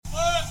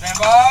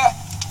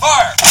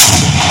Fire!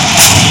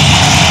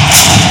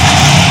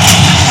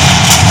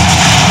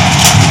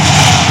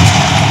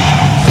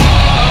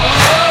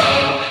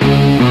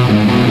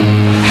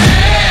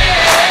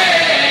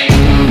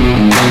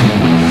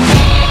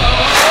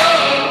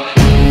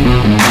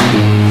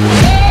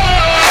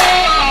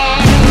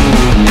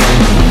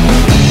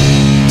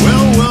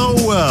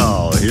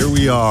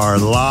 Are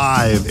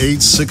live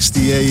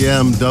 8:60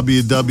 a.m.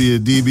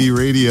 WWDB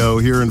Radio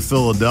here in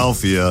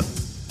Philadelphia.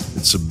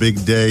 It's a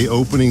big day,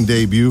 opening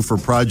debut for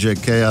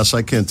Project Chaos.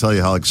 I can't tell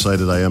you how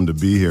excited I am to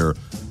be here.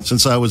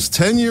 Since I was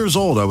 10 years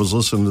old, I was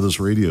listening to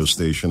this radio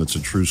station. It's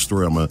a true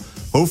story.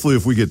 Hopefully,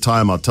 if we get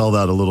time, I'll tell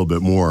that a little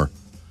bit more.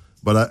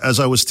 But as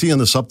I was teeing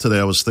this up today,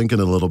 I was thinking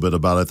a little bit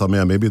about it. I thought,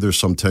 man, maybe there's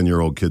some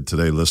 10-year-old kid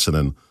today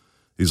listening.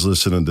 He's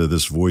listening to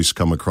this voice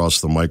come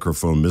across the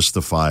microphone,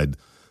 mystified.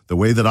 The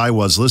way that I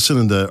was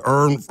listening to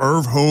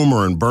Irv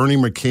Homer and Bernie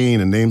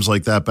McCain and names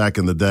like that back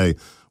in the day.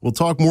 We'll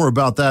talk more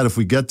about that if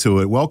we get to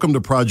it. Welcome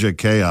to Project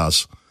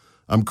Chaos.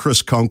 I'm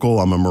Chris Kunkel.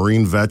 I'm a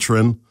Marine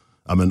veteran.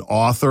 I'm an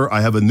author.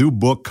 I have a new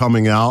book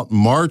coming out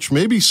March,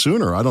 maybe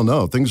sooner. I don't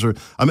know.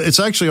 It's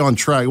actually on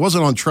track. It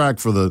wasn't on track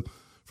for the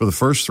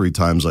first 3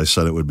 times I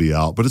said it would be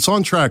out, but it's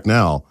on track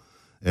now,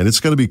 and it's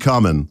going to be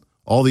coming.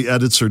 All the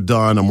edits are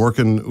done. I'm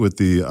working with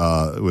the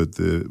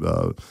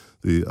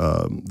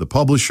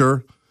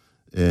publisher.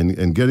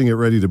 And getting it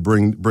ready to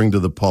bring to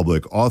the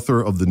public.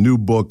 Author of the new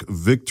book,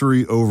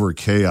 Victory Over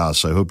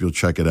Chaos. I hope you'll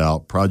check it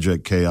out,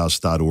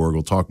 projectchaos.org.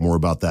 We'll talk more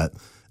about that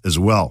as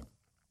well.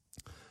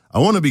 I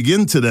want to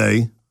begin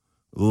today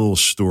with a little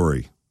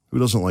story. Who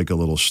doesn't like a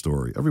little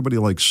story? Everybody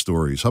likes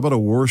stories. How about a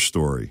war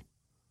story?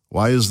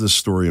 Why is this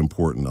story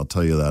important? I'll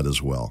tell you that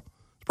as well.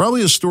 It's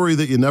probably a story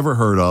that you never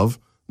heard of.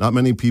 Not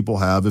many people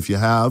have. If you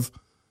have,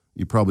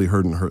 you probably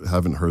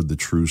haven't heard the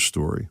true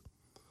story.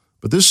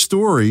 But this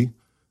story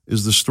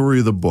is the story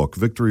of the book,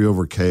 Victory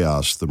Over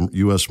Chaos, the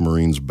U.S.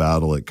 Marines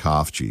battle at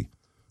Khafji.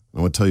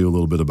 I want to tell you a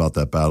little bit about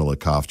that battle at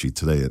Khafji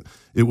today.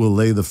 It will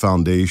lay the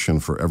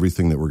foundation for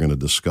everything that we're going to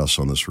discuss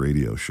on this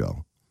radio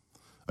show.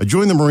 I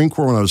joined the Marine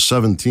Corps when I was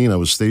 17. I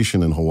was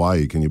stationed in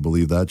Hawaii. Can you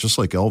believe that? Just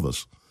like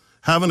Elvis.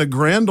 Having a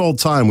grand old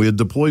time. We had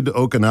deployed to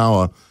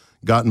Okinawa,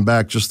 gotten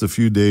back just a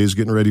few days,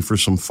 getting ready for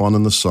some fun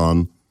in the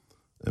sun,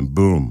 and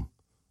boom,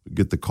 we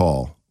get the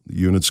call. The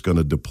unit's going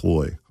to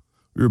deploy.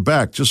 We were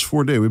back just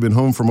 4 days. We've been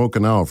home from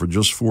Okinawa for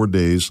just 4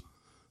 days,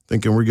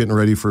 thinking we're getting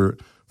ready for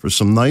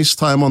some nice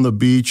time on the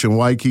beach in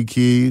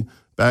Waikiki,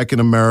 back in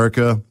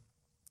America.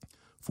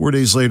 4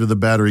 days later, the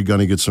battery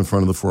gunny gets in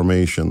front of the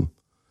formation.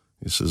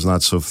 He says,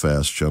 not so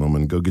fast,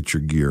 gentlemen. Go get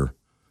your gear.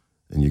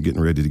 And you're getting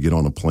ready to get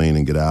on a plane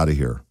and get out of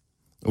here.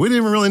 We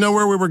didn't even really know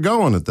where we were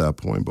going at that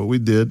point, but we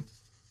did.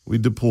 We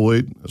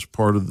deployed as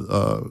part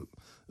of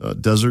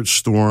Desert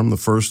Storm, the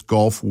first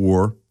Gulf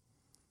War.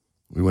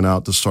 We went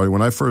out to start.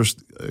 When I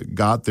first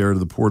got there to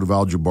the port of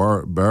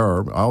Al-Jubair,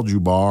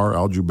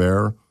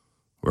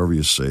 wherever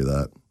you say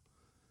that,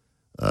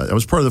 I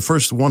was part of the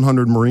first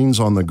 100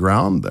 Marines on the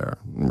ground there.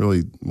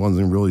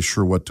 Wasn't really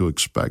sure what to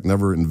expect.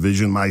 Never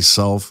envisioned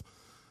myself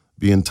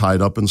being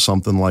tied up in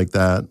something like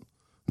that.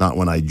 Not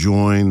when I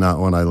joined, not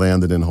when I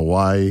landed in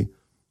Hawaii.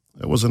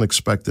 I wasn't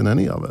expecting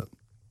any of it.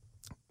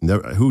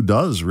 Who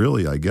does,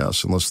 really, I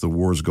guess, unless the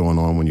war's going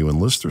on when you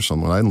enlist or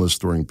something. I enlist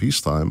during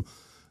peacetime.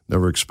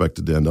 Never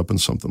expected to end up in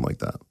something like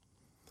that.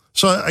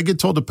 So I get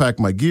told to pack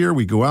my gear.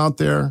 We go out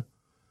there.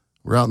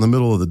 We're out in the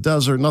middle of the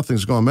desert.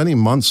 Nothing's going on. Many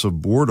months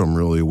of boredom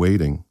really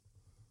waiting.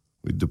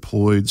 We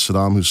deployed.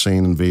 Saddam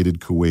Hussein invaded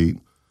Kuwait.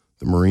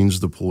 The Marines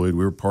deployed.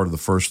 We were part of the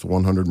first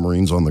 100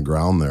 Marines on the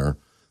ground there.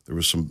 There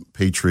were some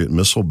Patriot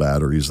missile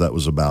batteries. That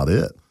was about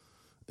it.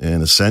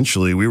 And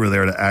essentially, we were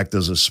there to act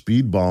as a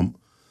speed bump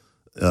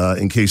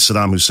in case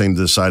Saddam Hussein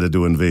decided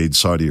to invade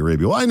Saudi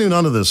Arabia. Well, I knew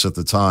none of this at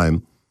the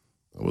time.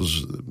 I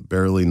was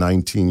barely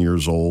 19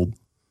 years old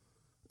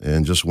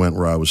and just went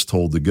where I was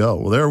told to go.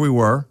 Well, there we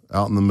were,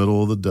 out in the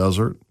middle of the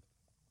desert.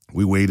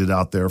 We waited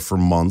out there for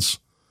months.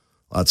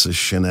 Lots of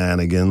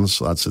shenanigans,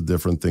 lots of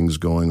different things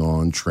going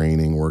on,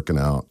 training, working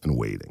out, and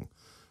waiting.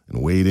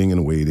 And waiting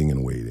and waiting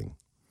and waiting.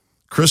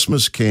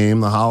 Christmas came,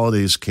 the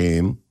holidays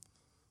came.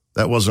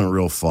 That wasn't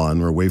real fun.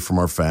 We're away from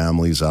our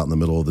families, out in the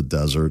middle of the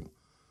desert,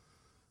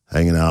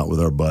 hanging out with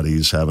our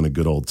buddies, having a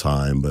good old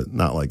time, but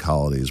not like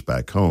holidays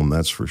back home,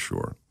 that's for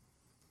sure.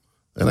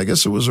 And I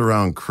guess it was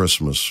around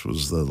Christmas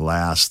was the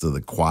last of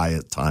the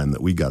quiet time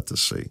that we got to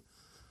see.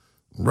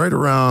 Right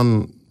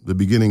around the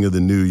beginning of the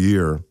new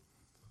year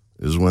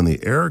is when the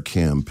air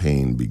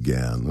campaign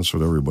began. That's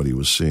what everybody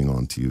was seeing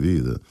on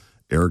TV, the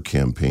air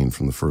campaign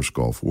from the first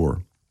Gulf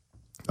War.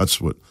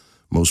 That's what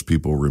most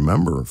people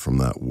remember from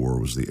that war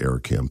was the air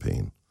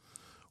campaign.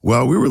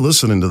 Well, we were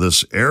listening to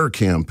this air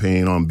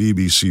campaign on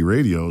BBC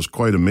Radio. It was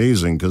quite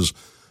amazing because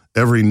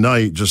every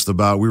night, just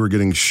about, we were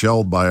getting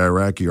shelled by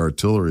Iraqi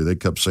artillery. They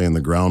kept saying the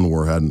ground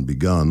war hadn't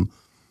begun.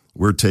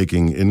 We're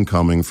taking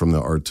incoming from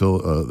the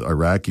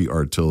Iraqi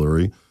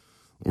artillery.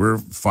 We're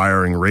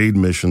firing raid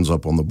missions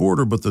up on the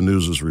border, but the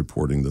news is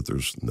reporting that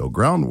there's no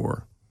ground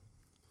war.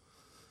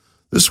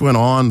 This went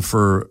on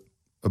for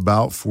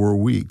about 4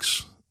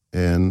 weeks.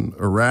 And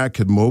Iraq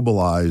had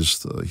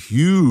mobilized a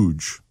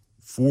huge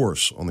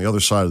force on the other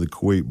side of the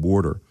Kuwait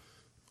border.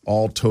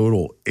 All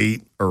total,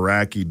 8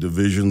 Iraqi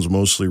divisions,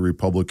 mostly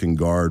Republican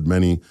Guard,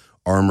 many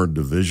armored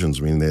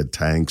divisions, meaning they had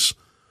tanks,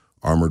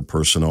 armored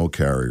personnel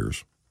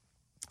carriers.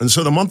 And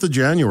so the month of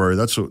January,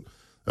 that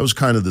was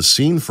kind of the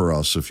scene for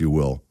us, if you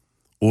will.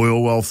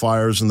 Oil well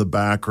fires in the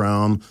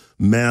background,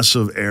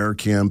 massive air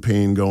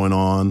campaign going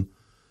on.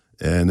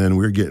 And then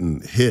we're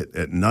getting hit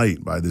at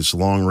night by this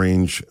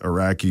long-range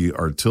Iraqi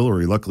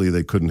artillery. Luckily,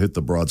 they couldn't hit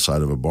the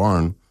broadside of a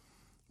barn.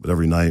 But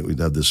every night we'd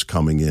have this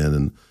coming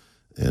in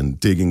and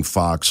digging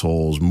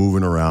foxholes,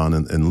 moving around,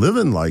 and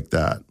living like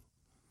that.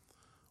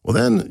 Well,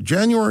 then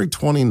January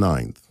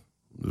 29th,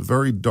 it was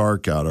very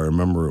dark out. I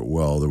remember it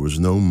well. There was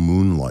no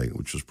moonlight,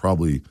 which was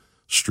probably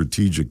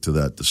strategic to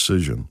that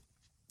decision.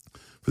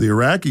 For the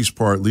Iraqis'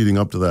 part, leading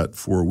up to that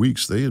 4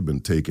 weeks, they had been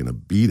taking a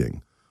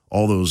beating.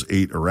 All those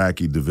 8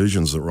 Iraqi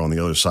divisions that were on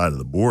the other side of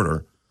the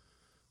border,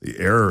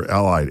 the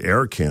Allied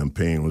air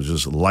campaign was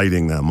just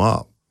lighting them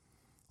up.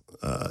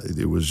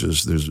 It was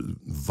just, there's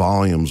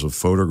volumes of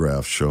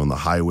photographs showing the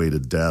highway to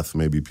death.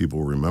 Maybe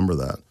people remember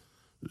that.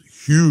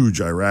 Huge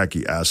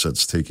Iraqi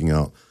assets taking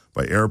out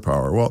by air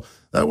power. Well,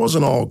 that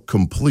wasn't all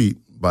complete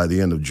by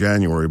the end of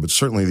January, but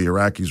certainly the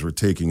Iraqis were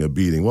taking a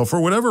beating. Well, for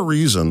whatever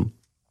reason,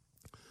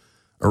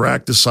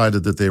 Iraq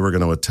decided that they were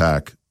going to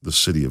attack the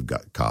city of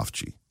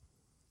Khafji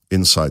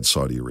inside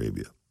Saudi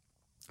Arabia.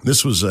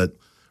 This was at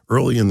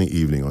early in the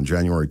evening on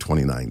January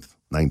 29th,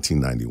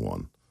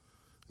 1991,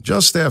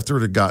 just after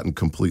it had gotten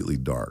completely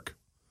dark.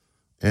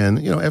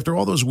 And, after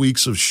all those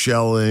weeks of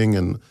shelling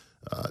and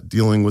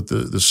dealing with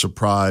the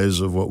surprise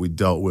of what we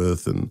dealt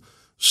with and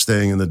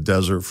staying in the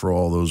desert for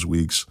all those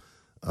weeks,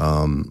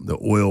 the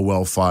oil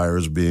well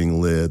fires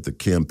being lit, the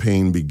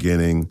campaign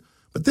beginning.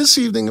 But this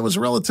evening, it was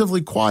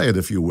relatively quiet,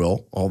 if you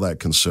will, all that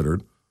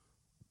considered.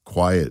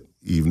 Quiet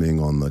evening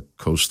on the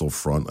coastal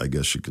front, I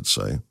guess you could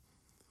say.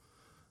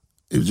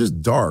 It was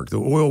just dark. The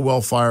oil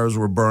well fires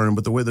were burning,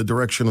 but the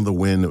direction of the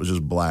wind, it was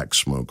just black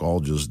smoke, all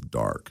just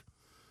dark.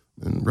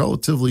 And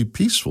relatively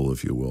peaceful,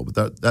 if you will,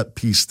 but that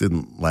peace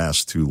didn't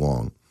last too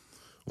long.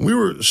 We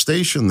were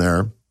stationed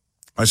there,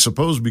 I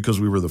suppose because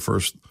we were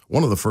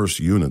one of the first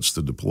units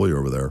to deploy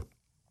over there.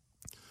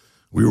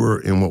 We were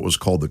in what was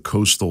called the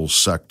coastal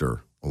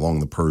sector along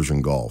the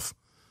Persian Gulf.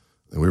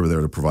 And we were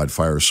there to provide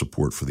fire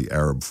support for the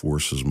Arab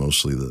forces,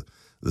 mostly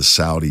the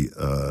Saudi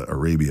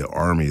Arabia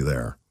army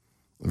there.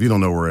 If you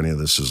don't know where any of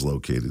this is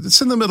located,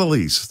 it's in the Middle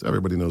East.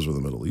 Everybody knows where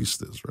the Middle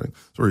East is, right?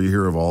 It's where you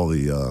hear of all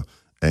the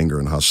anger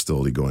and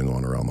hostility going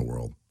on around the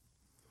world.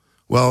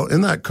 Well,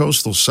 in that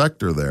coastal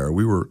sector there,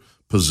 we were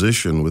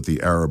positioned with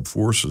the Arab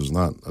forces,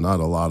 not a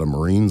lot of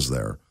Marines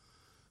there.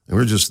 And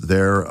we were just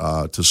there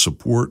to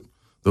support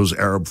those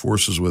Arab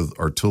forces with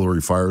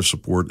artillery fire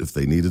support if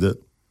they needed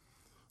it.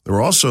 There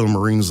were also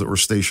Marines that were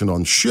stationed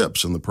on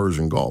ships in the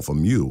Persian Gulf, a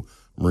MEU,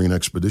 Marine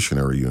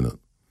Expeditionary Unit.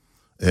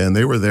 And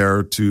they were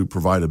there to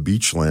provide a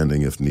beach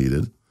landing if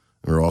needed.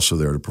 And we were also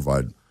there to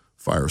provide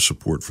fire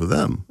support for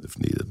them if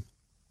needed.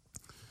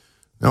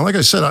 Now, like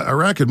I said,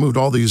 Iraq had moved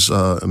all these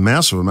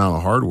massive amount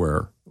of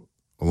hardware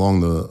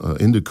along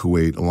into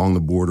Kuwait, along the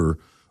border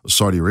of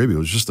Saudi Arabia. It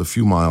was just a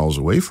few miles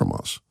away from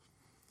us.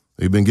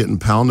 They've been getting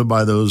pounded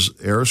by those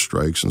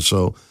airstrikes. And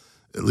so,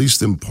 at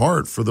least in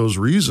part for those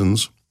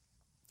reasons,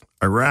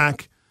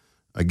 Iraq,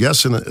 I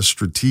guess in a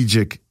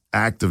strategic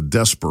act of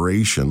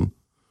desperation,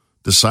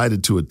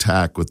 decided to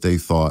attack what they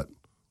thought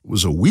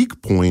was a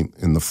weak point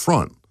in the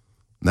front,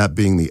 that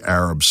being the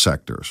Arab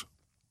sectors,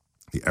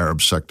 the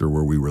Arab sector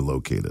where we were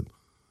located.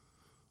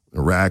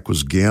 Iraq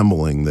was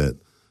gambling that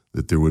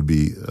there would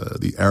be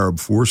the Arab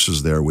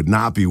forces there would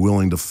not be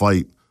willing to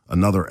fight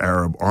another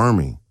Arab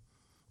army.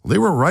 Well, they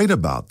were right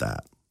about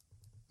that.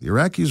 The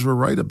Iraqis were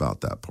right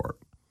about that part,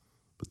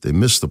 but they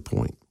missed the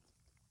point.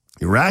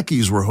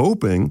 Iraqis were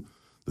hoping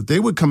that they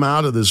would come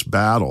out of this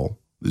battle,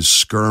 this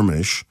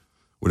skirmish,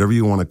 whatever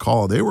you want to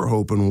call it. They were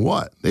hoping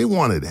what? They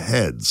wanted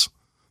heads.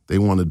 They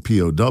wanted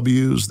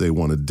POWs. They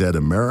wanted dead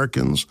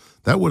Americans.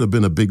 That would have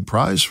been a big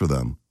prize for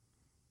them.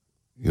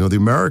 The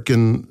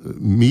American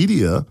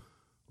media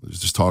was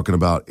just talking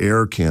about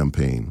air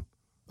campaign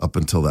up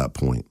until that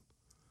point.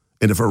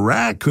 And if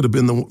Iraq could have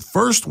been the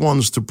first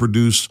ones to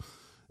produce,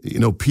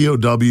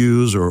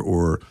 POWs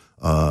or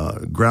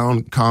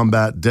ground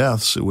combat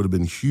deaths, it would have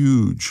been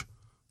huge,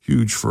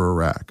 huge for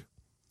Iraq.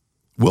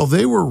 Well,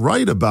 they were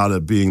right about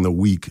it being the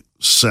weak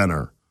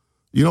center.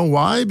 You know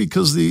why?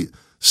 Because the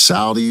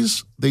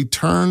Saudis, they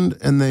turned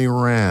and they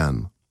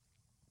ran.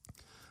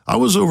 I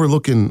was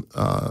overlooking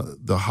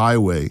the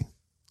highway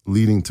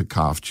leading to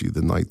Khafji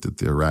the night that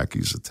the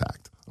Iraqis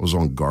attacked. I was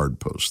on guard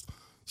post.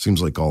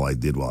 Seems like all I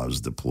did while I was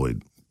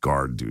deployed,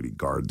 guard duty.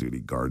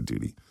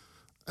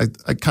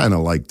 I kind of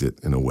liked it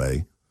in a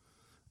way.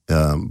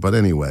 But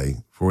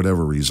anyway, for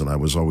whatever reason, I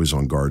was always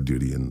on guard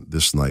duty, and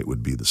this night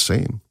would be the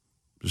same.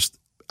 Just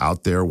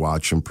out there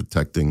watching,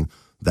 protecting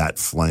that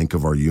flank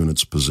of our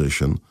unit's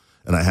position.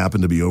 And I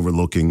happened to be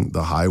overlooking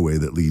the highway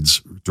that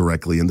leads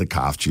directly into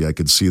Khafji. I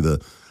could see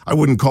I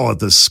wouldn't call it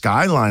the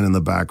skyline in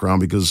the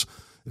background because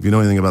If you know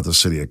anything about the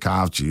city of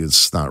Kafji,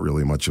 it's not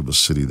really much of a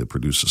city that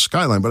produces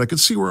skyline, but I could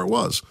see where it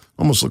was.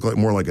 Almost looked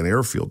more like an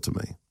airfield to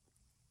me.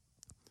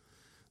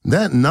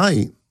 That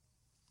night,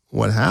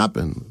 what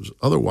happened was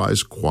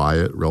otherwise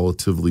quiet,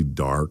 relatively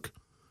dark.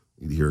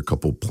 You'd hear a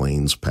couple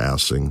planes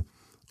passing.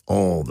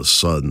 All of a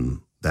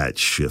sudden, that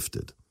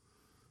shifted.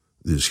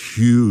 This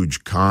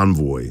huge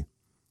convoy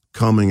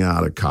coming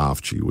out of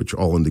Kafji, which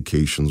all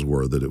indications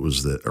were that it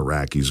was the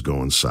Iraqis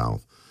going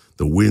south.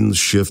 The winds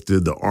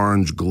shifted, the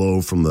orange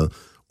glow from the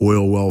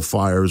oil well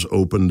fires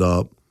opened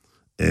up,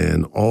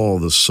 and all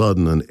of a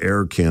sudden an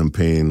air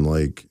campaign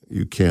like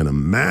you can't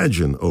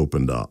imagine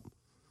opened up.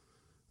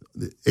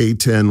 The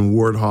A-10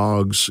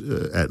 Warthogs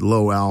at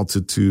low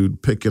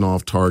altitude, picking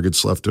off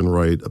targets left and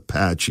right,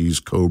 Apaches,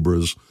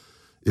 Cobras.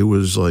 It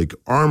was like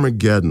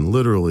Armageddon,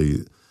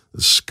 literally.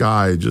 The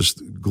sky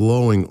just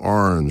glowing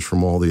orange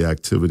from all the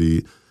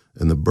activity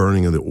and the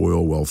burning of the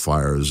oil well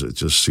fires. It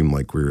just seemed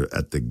like we were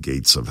at the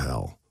gates of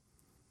hell.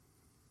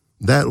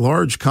 That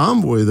large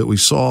convoy that we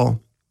saw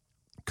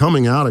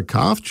coming out of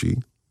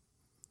Kafji,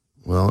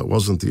 well, it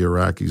wasn't the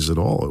Iraqis at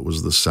all. It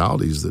was the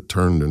Saudis that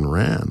turned and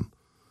ran.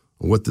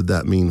 What did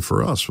that mean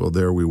for us? Well,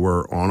 there we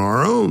were on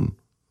our own.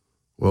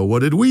 Well, what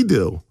did we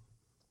do?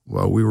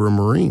 Well, we were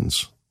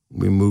Marines.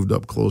 We moved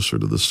up closer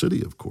to the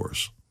city, of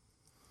course.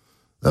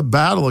 That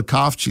battle of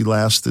Kafji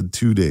lasted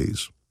 2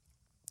 days.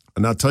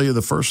 And I'll tell you,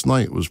 the first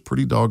night was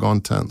pretty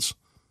doggone tense.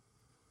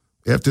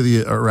 After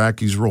the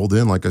Iraqis rolled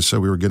in, like I said,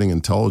 we were getting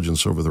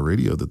intelligence over the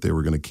radio that they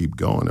were going to keep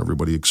going.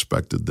 Everybody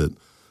expected that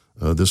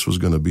this was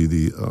going to be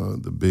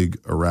the big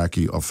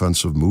Iraqi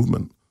offensive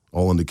movement.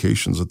 All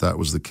indications that that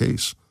was the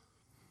case.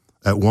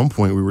 At one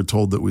point, we were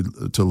told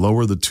that to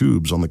lower the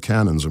tubes on the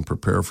cannons and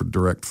prepare for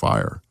direct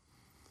fire.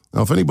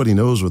 Now, if anybody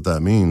knows what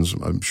that means,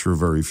 I'm sure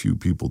very few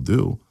people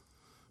do.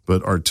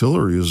 But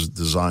artillery is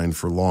designed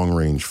for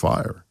long-range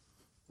fire.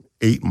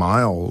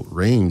 8-mile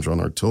range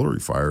on artillery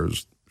fire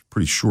is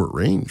pretty short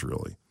range,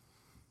 really.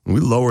 When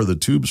we lower the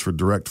tubes for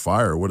direct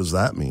fire, what does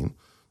that mean?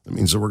 It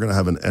means that we're going to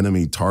have an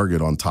enemy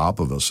target on top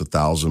of us,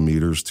 1,000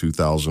 meters,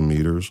 2,000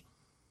 meters.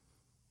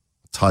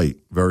 Tight,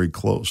 very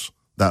close.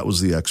 That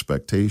was the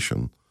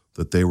expectation,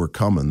 that they were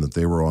coming, that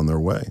they were on their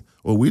way.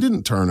 Well, we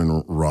didn't turn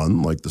and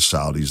run like the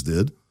Saudis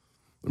did.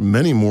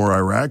 Many more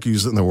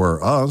Iraqis than there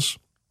were us.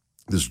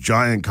 This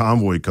giant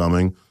convoy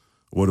coming,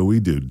 what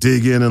do?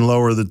 Dig in and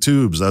lower the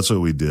tubes. That's what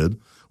we did.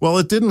 Well,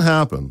 it didn't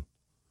happen.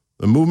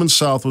 The movement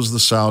south was the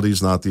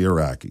Saudis, not the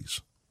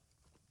Iraqis.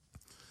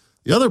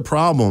 The other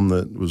problem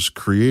that was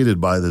created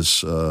by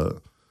this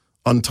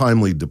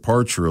untimely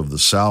departure of the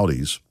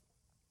Saudis,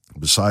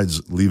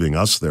 besides leaving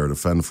us there to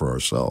fend for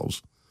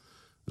ourselves,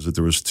 is that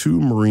there was 2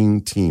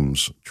 Marine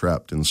teams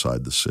trapped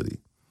inside the city.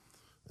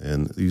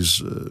 And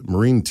these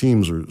Marine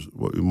teams are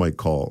what we might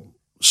call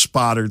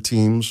spotter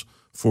teams,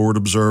 forward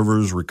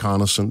observers,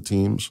 reconnaissance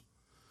teams.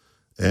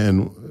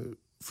 And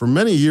for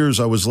many years,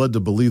 I was led to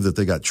believe that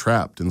they got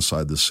trapped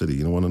inside the city.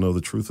 You want to know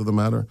the truth of the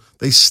matter?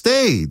 They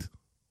stayed.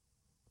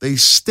 They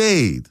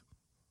stayed.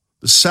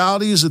 The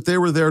Saudis that they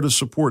were there to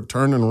support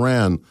turned and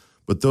ran,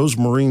 but those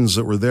Marines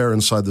that were there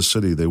inside the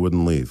city, they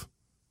wouldn't leave.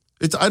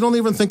 I don't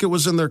even think it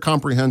was in their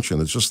comprehension.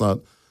 It's just not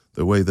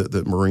the way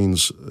that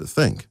Marines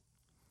think.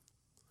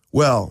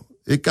 Well,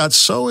 it got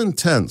so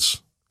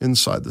intense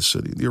inside the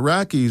city. The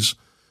Iraqis,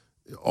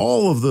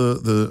 all of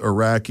the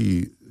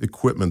Iraqi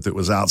equipment that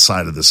was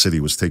outside of the city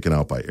was taken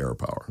out by air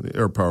power. The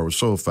air power was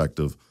so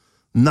effective,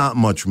 not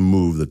much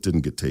moved that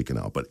didn't get taken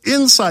out. But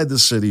inside the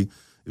city,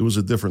 it was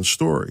a different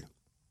story.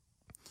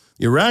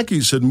 The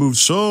Iraqis had moved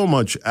so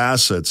much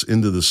assets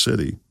into the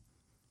city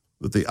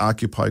that they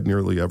occupied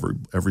nearly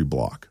every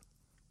block.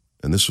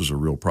 And this was a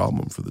real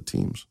problem for the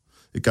teams.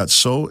 It got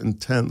so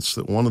intense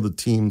that one of the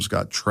teams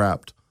got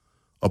trapped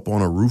up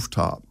on a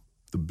rooftop.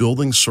 The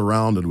building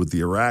surrounded with the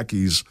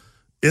Iraqis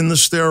in the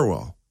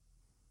stairwell.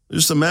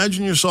 Just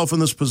imagine yourself in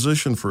this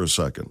position for a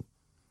second.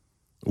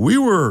 We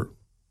were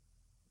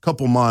a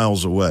couple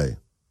miles away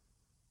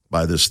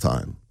by this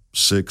time,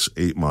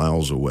 6-8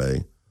 miles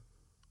away.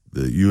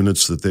 The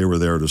units that they were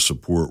there to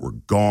support were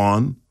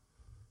gone.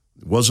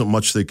 There wasn't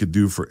much they could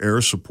do for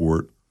air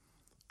support.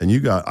 And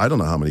I don't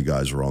know how many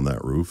guys were on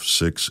that roof,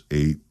 6,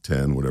 8,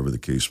 10, whatever the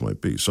case might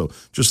be. So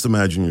just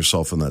imagine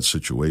yourself in that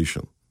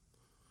situation.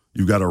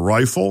 You've got a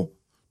rifle,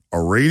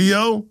 a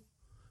radio,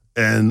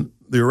 and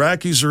the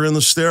Iraqis are in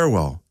the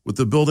stairwell with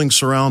the building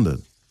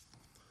surrounded.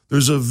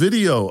 There's a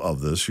video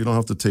of this. You don't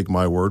have to take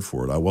my word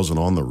for it. I wasn't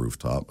on the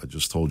rooftop. I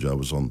just told you I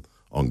was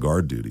on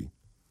guard duty.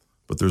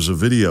 But there's a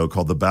video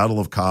called The Battle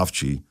of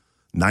Kafji,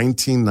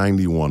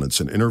 1991. It's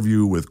an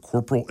interview with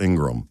Corporal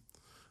Ingram.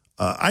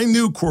 I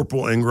knew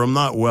Corporal Ingram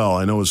not well.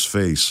 I know his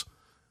face.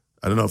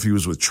 I don't know if he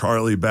was with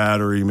Charlie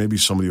Battery. Maybe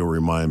somebody will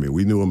remind me.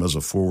 We knew him as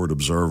a forward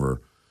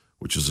observer,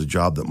 which is a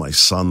job that my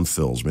son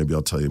fills. Maybe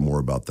I'll tell you more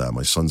about that.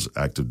 My son's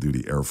active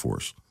duty Air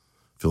Force,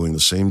 filling the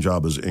same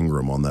job as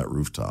Ingram on that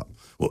rooftop.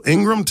 Well,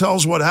 Ingram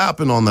tells what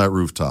happened on that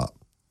rooftop.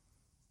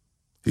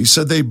 He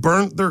said they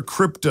burnt their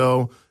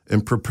crypto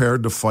and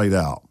prepared to fight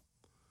out.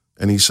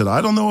 And he said, I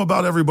don't know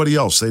about everybody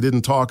else. They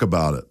didn't talk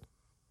about it.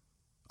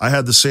 I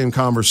had the same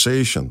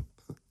conversation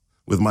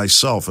with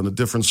myself in a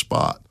different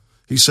spot.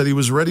 He said he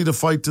was ready to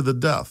fight to the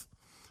death.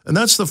 And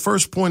that's the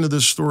first point of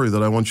this story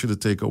that I want you to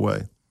take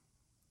away.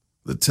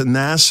 The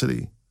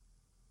tenacity.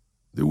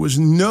 There was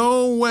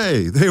no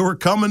way they were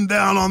coming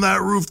down on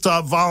that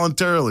rooftop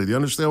voluntarily. Do you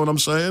understand what I'm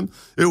saying?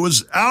 It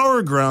was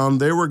our ground.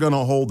 They were going to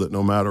hold it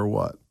no matter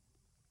what.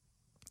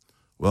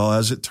 Well,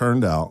 as it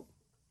turned out,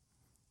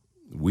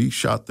 we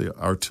shot the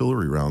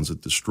artillery rounds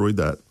that destroyed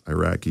that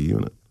Iraqi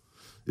unit.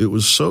 It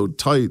was so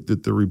tight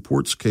that the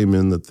reports came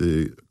in that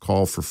the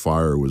call for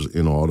fire was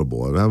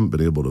inaudible. And I haven't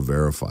been able to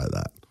verify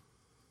that.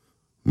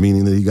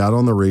 Meaning that he got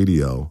on the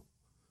radio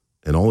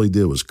and all he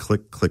did was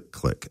click, click,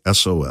 click,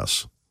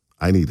 SOS.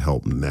 I need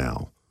help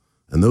now.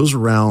 And those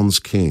rounds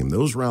came.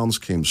 Those rounds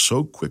came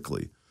so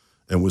quickly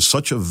and with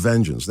such a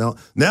vengeance.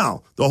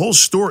 Now the whole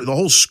story, the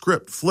whole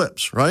script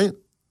flips, right?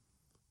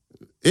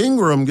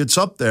 Ingram gets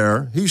up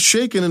there. He's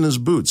shaking in his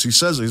boots. He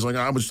says, he's like,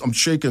 I'm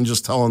shaking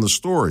just telling the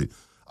story.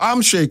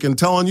 I'm shaking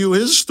telling you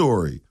his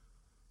story.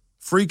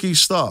 Freaky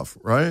stuff,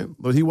 right?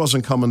 But he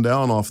wasn't coming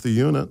down off the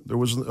unit. There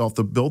was off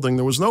the building.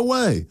 There was no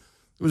way.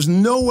 There was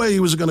no way he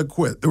was going to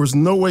quit. There was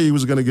no way he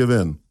was going to give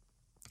in.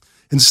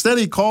 Instead,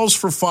 he calls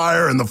for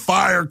fire, and the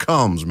fire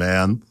comes,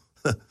 man.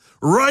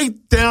 Right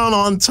down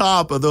on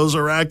top of those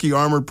Iraqi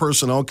armored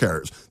personnel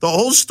carriers. The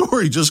whole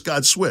story just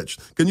got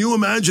switched. Can you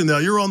imagine now?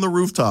 You're on the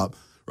rooftop,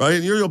 right?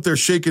 And you're up there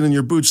shaking in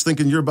your boots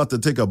thinking you're about to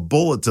take a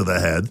bullet to the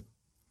head.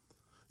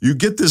 You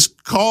get this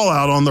call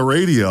out on the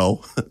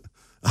radio.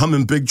 I'm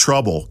in big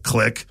trouble.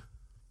 Click.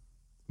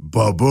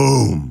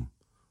 Ba-boom.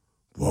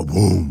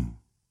 Ba-boom.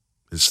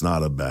 It's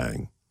not a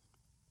bang.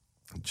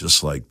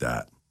 Just like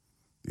that.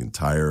 The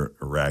entire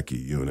Iraqi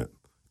unit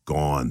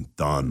gone,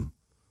 done.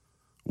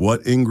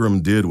 What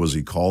Ingram did was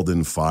he called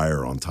in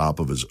fire on top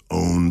of his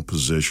own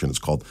position. It's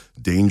called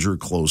Danger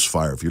Close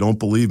Fire. If you don't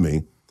believe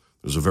me,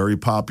 there's a very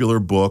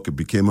popular book. It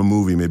became a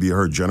movie. Maybe you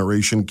heard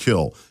Generation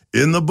Kill.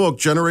 In the book,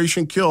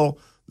 Generation Kill,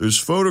 there's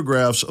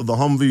photographs of the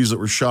Humvees that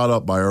were shot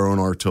up by our own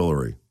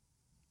artillery.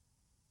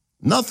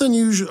 Nothing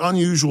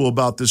unusual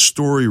about this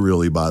story,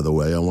 really, by the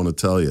way, I want to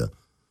tell you.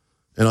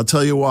 And I'll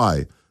tell you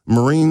why.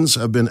 Marines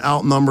have been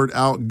outnumbered,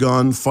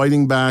 outgunned,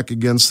 fighting back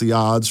against the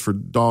odds for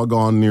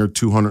doggone near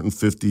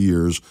 250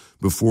 years.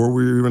 Before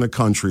we were even a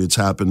country, it's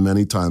happened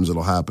many times.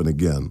 It'll happen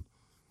again.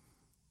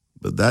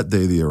 But that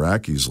day, the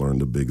Iraqis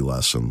learned a big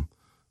lesson,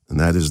 and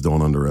that is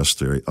don't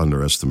underestimate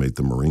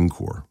the Marine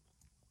Corps.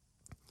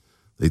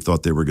 They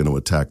thought they were going to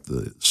attack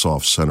the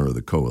soft center of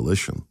the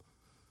coalition,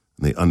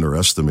 and they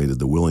underestimated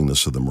the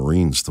willingness of the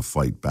Marines to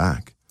fight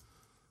back.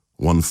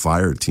 One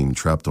fire team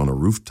trapped on a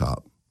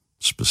rooftop,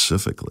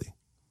 specifically.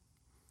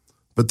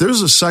 But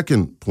there's a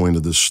second point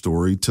of this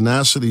story,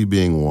 tenacity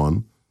being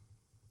one.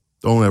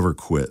 Don't ever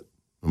quit,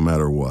 no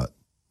matter what.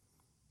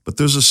 But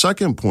there's a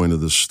second point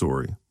of this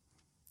story,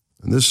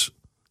 and this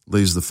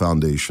lays the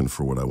foundation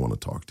for what I want to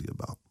talk to you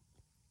about.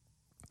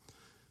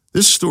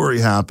 This story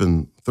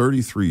happened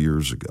 33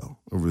 years ago,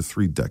 over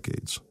 3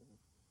 decades.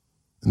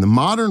 And the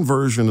modern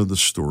version of the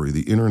story,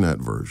 the internet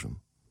version,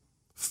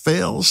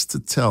 fails to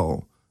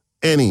tell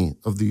any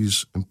of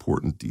these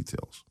important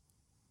details.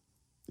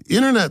 The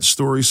internet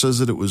story says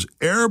that it was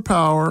air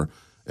power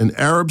and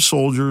Arab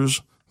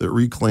soldiers that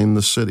reclaimed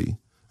the city.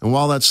 And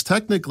while that's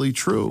technically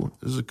true,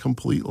 it is a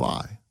complete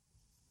lie.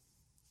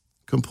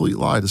 Complete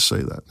lie to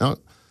say that. Now,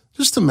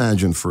 just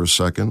imagine for a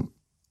second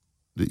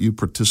that you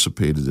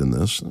participated in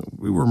this.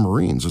 We were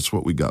Marines. That's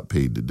what we got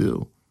paid to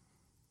do.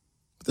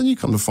 But then you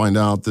come to find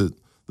out that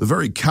the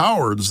very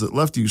cowards that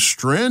left you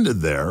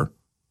stranded there,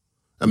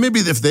 and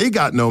maybe if they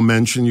got no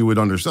mention, you would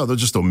understand. They'll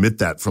just omit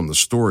that from the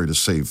story to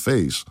save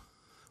face.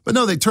 But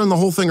no, they turn the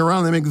whole thing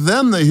around. They make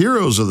them the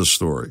heroes of the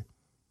story.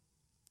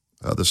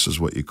 This is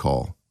what you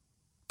call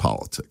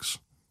politics.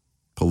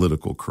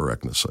 Political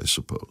correctness, I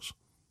suppose.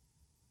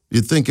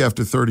 You'd think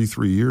after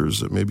 33 years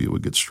that maybe it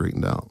would get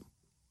straightened out.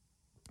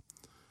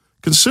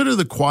 Consider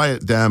the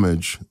quiet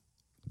damage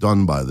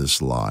done by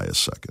this lie a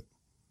second.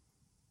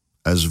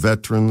 As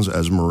veterans,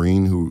 as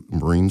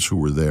Marines who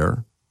were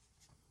there,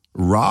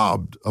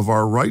 robbed of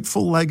our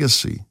rightful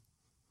legacy,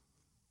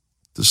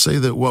 to say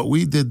that what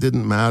we did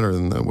didn't matter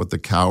and that what the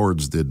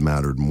cowards did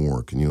mattered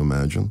more. Can you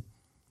imagine?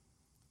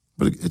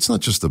 But it's not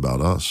just about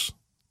us.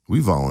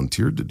 We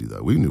volunteered to do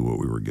that. We knew what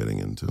we were getting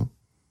into.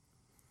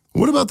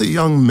 What about the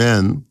young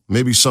men,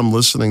 maybe some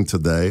listening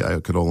today, I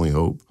could only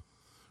hope,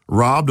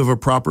 robbed of a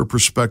proper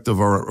perspective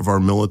of our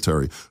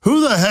military? Who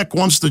the heck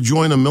wants to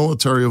join a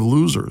military of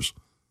losers?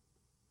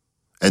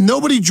 And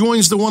nobody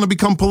joins to want to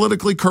become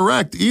politically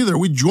correct either.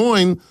 We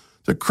join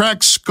to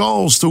crack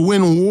skulls, to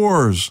win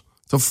wars,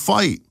 to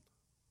fight.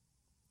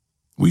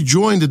 We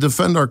join to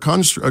defend our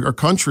country,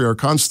 our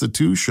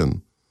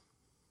Constitution.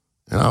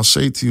 And I'll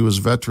say to you as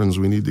veterans,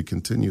 we need to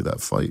continue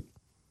that fight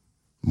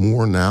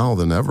more now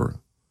than ever.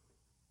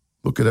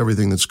 Look at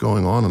everything that's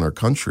going on in our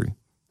country,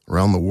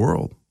 around the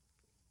world.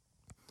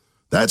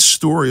 That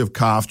story of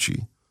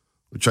Khafji,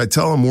 which I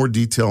tell in more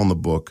detail in the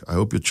book, I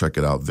hope you'll check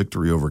it out,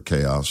 Victory Over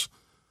Chaos.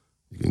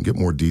 You can get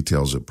more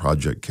details at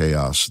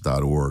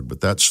projectchaos.org.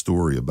 But that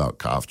story about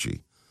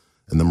Khafji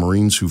and the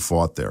Marines who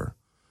fought there,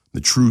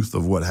 the truth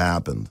of what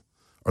happened,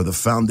 are the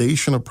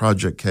foundation of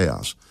Project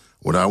Chaos.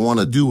 What I want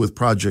to do with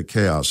Project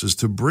Chaos is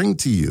to bring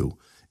to you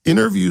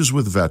interviews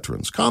with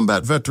veterans,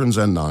 combat veterans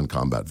and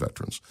non-combat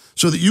veterans,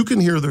 so that you can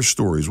hear their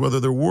stories, whether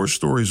they're war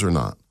stories or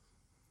not.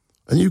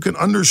 And you can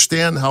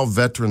understand how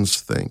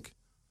veterans think.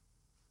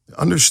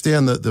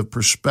 Understand that the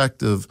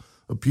perspective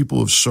of people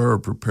who have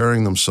served,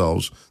 preparing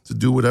themselves to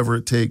do whatever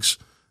it takes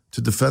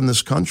to defend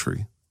this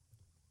country.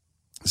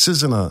 This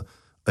isn't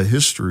a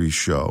history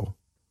show,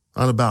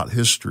 not about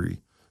history.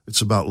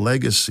 It's about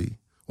legacy.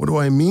 What do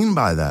I mean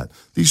by that?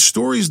 These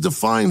stories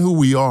define who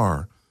we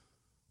are,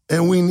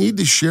 and we need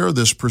to share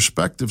this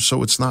perspective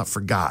so it's not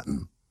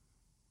forgotten.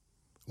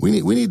 We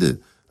need to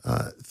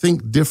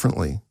think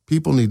differently.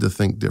 People need to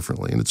think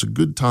differently, and it's a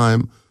good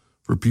time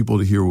for people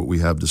to hear what we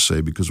have to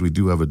say because we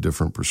do have a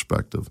different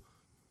perspective.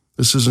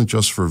 This isn't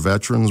just for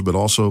veterans, but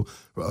also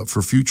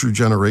for future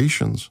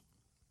generations.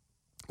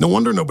 No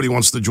wonder nobody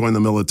wants to join the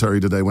military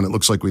today when it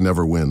looks like we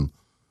never win.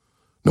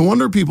 No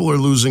wonder people are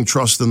losing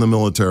trust in the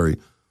military.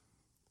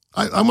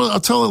 I'll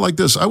tell it like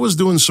this. I was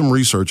doing some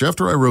research.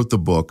 After I wrote the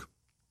book,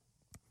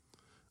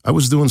 I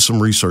was doing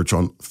some research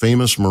on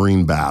famous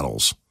Marine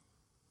battles.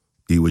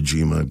 Iwo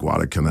Jima,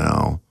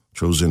 Guadalcanal,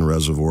 Chosin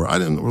Reservoir. I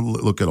didn't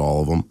look at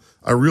all of them.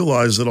 I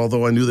realized that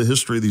although I knew the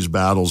history of these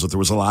battles, that there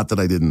was a lot that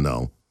I didn't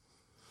know.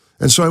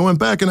 And so I went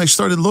back and I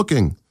started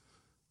looking.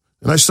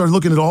 And I started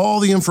looking at all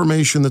the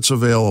information that's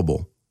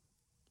available.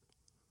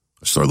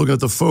 I started looking at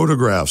the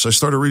photographs. I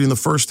started reading the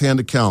first-hand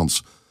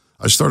accounts.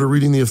 I started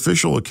reading the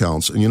official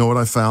accounts. And you know what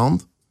I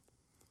found?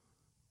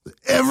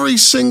 Every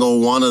single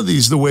one of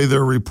these, the way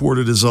they're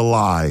reported, is a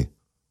lie.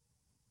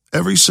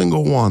 Every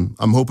single one.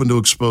 I'm hoping to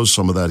expose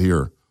some of that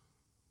here.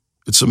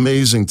 It's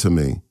amazing to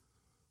me,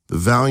 the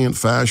valiant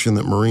fashion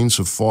that Marines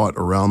have fought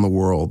around the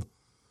world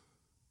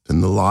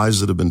and the lies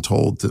that have been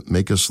told to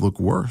make us look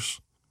worse.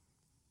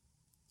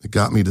 It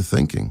got me to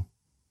thinking,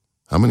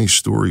 how many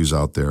stories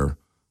out there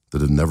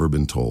that have never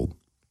been told?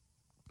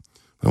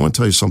 I want to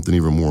tell you something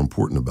even more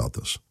important about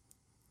this.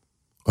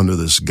 Under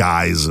this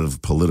guise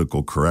of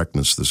political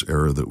correctness, this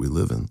era that we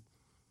live in,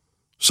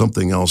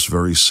 something else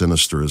very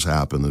sinister has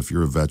happened. If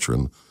you're a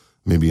veteran,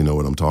 maybe you know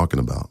what I'm talking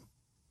about.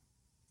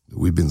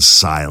 We've been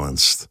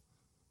silenced.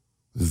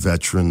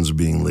 Veterans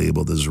being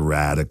labeled as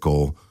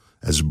radical,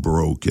 as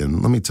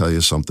broken. Let me tell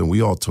you something.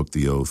 We all took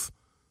the oath.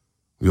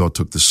 We all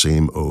took the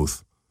same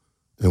oath.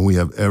 And we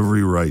have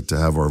every right to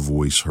have our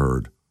voice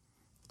heard.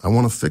 I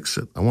want to fix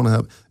it. I want to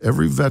have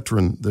every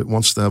veteran that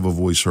wants to have a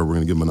voice heard, we're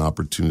going to give them an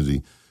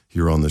opportunity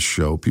here on this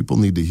show. People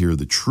need to hear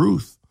the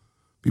truth.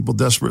 People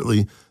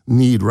desperately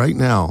need right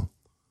now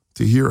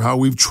to hear how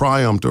we've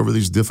triumphed over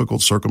these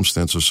difficult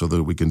circumstances so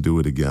that we can do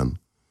it again.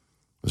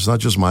 It's not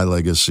just my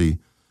legacy.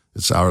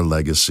 It's our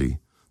legacy,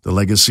 the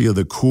legacy of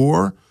the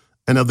Corps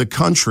and of the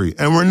country.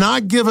 And we're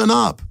not giving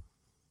up.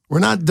 We're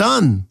not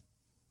done.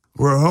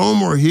 We're home.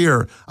 We're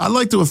here. I'd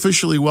like to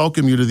officially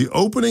welcome you to the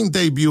opening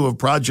debut of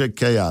Project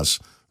Chaos.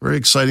 Very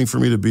exciting for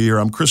me to be here.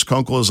 I'm Chris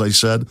Kunkel, as I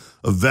said,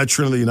 a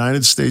veteran of the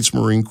United States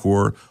Marine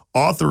Corps,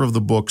 author of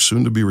the book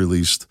soon to be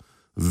released,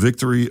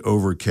 Victory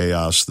Over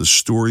Chaos, the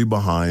story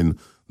behind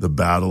the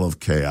Battle of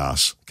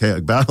Chaos,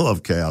 Battle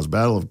of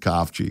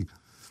Khafji.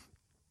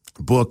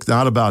 Book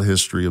not about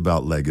history,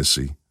 about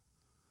legacy.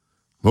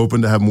 I'm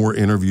hoping to have more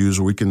interviews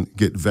where we can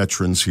get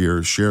veterans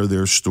here, share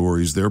their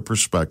stories, their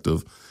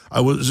perspective. I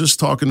was just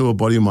talking to a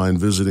buddy of mine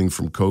visiting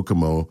from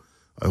Kokomo.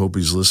 I hope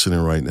he's listening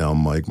right now,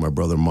 Mike, my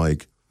brother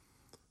Mike.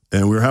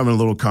 And we were having a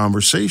little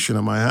conversation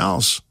at my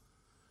house.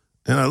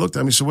 And I looked at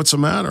him and said, "What's the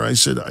matter?" I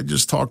said, "I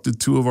just talked to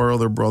two of our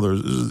other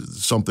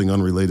brothers, something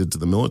unrelated to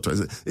the military." I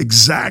said,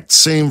 exact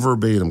same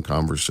verbatim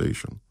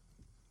conversation.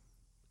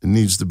 It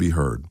needs to be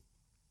heard.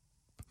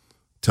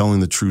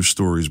 Telling the true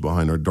stories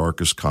behind our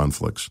darkest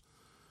conflicts,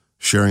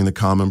 sharing the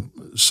common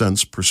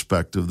sense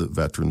perspective that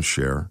veterans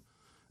share,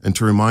 and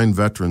to remind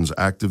veterans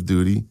active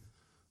duty,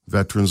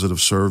 veterans that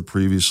have served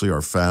previously,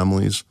 our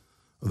families,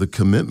 of the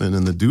commitment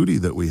and the duty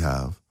that we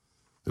have,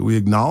 that we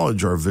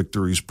acknowledge our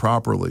victories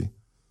properly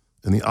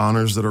and the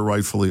honors that are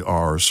rightfully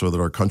ours so that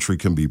our country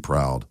can be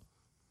proud.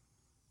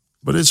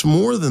 But it's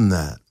more than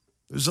that.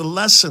 There's a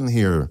lesson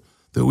here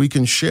that we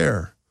can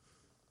share.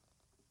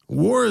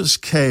 War is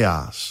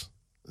chaos.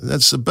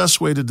 That's the best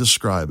way to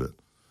describe it.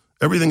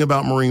 Everything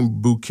about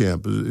Marine boot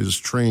camp is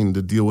trained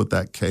to deal with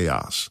that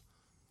chaos.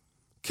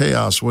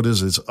 Chaos, what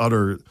is it? It's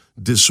utter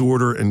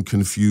disorder and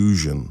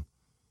confusion.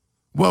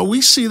 Well,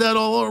 we see that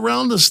all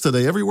around us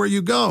today, everywhere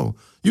you go.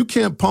 You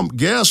can't pump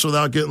gas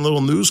without getting little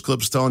news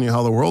clips telling you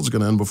how the world's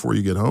going to end before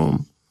you get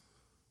home.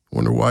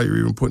 Wonder why you're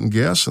even putting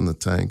gas in the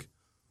tank.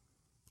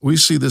 We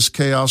see this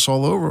chaos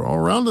all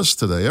around us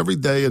today. Every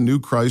day, a new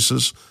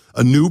crisis,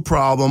 a new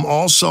problem,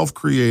 all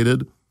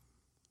self-created.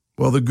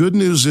 Well, the good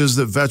news is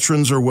that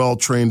veterans are well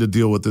trained to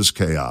deal with this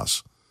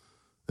chaos.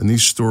 And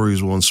these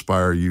stories will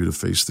inspire you to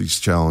face these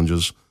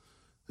challenges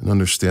and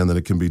understand that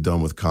it can be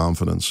done with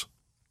confidence.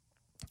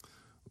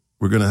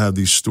 We're going to have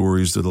these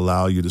stories that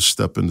allow you to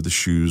step into the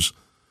shoes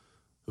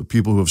of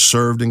people who have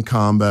served in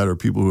combat or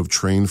people who have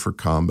trained for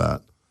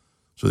combat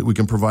so that we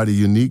can provide a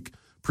unique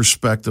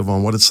perspective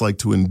on what it's like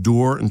to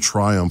endure and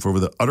triumph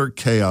over the utter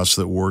chaos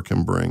that war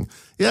can bring.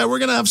 Yeah, we're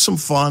going to have some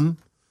fun,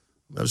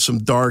 have some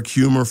dark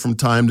humor from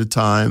time to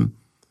time,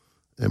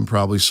 and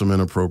probably some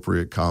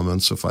inappropriate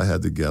comments. If I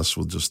had to guess,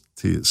 we'll just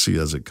see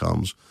as it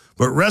comes.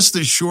 But rest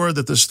assured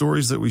that the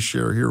stories that we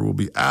share here will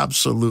be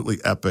absolutely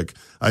epic.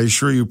 I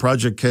assure you,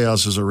 Project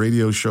Chaos is a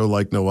radio show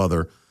like no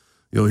other.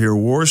 You'll hear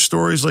war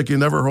stories like you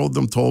never heard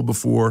them told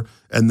before,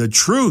 and the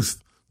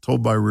truth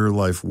told by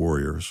real-life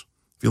warriors.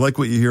 If you like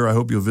what you hear, I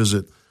hope you'll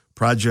visit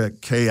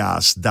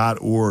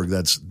projectchaos.org.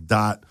 That's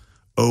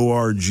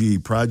 .org,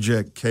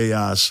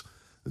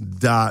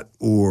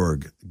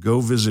 projectchaos.org. Go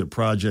visit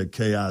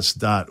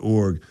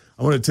projectchaos.org.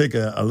 I want to take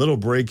a little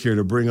break here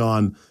to bring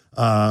on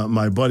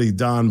my buddy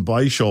Don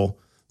Beischel.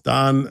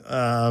 Don,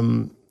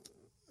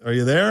 are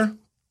you there?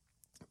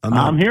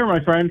 I'm here,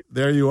 my friend.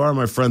 There you are,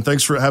 my friend.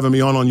 Thanks for having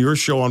me on your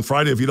show on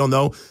Friday. If you don't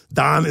know,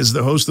 Don is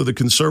the host of The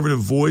Conservative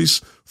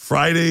Voice,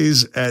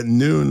 Fridays at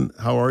noon.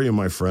 How are you,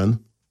 my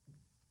friend?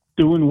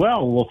 Doing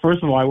well. Well,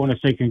 first of all, I want to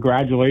say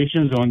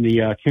congratulations on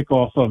the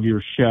kickoff of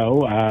your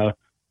show.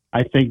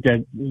 I think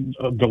that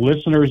the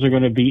listeners are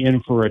going to be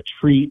in for a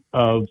treat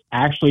of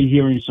actually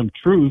hearing some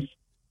truth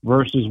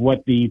versus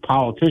what the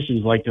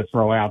politicians like to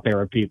throw out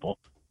there at people.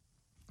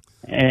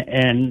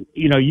 And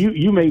you know,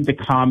 you made the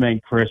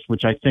comment, Chris,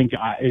 which I think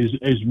is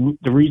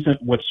the reason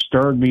what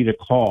stirred me to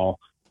call,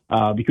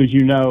 because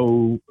you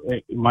know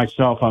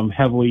myself, I'm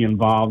heavily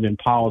involved in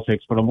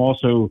politics, but I'm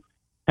also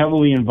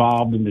heavily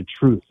involved in the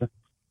truth.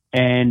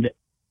 And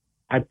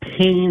it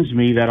pains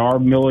me that our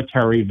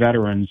military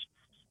veterans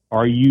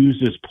are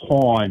used as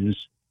pawns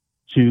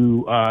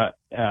to,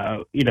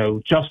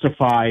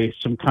 justify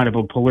some kind of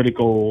a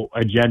political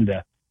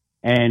agenda.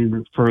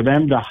 And for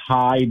them to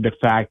hide the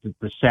fact that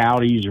the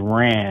Saudis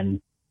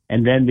ran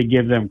and then to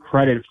give them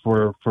credit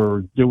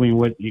for doing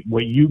what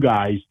you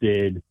guys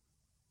did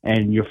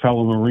and your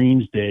fellow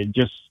Marines did,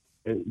 just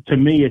to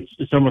me,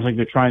 it's almost like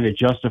they're trying to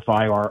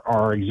justify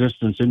our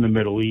existence in the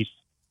Middle East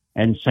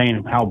and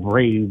saying how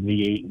brave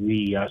the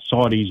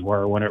Saudis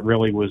were when it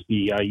really was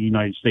the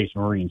United States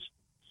Marines.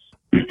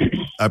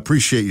 I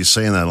appreciate you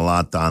saying that a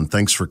lot, Don.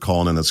 Thanks for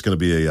calling in. It's going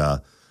to be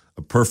a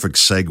perfect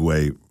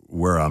segue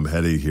where I'm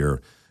headed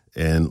here.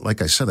 And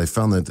like I said, I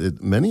found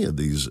that many of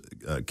these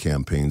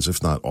campaigns,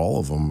 if not all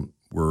of them,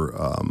 were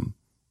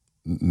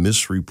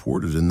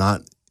misreported and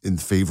not in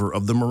favor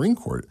of the Marine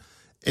Corps.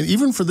 And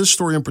even for this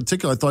story in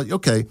particular, I thought,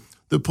 okay,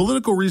 the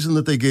political reason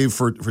that they gave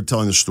for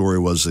telling the story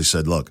was they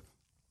said, look,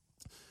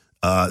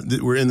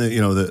 we're in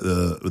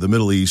the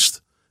Middle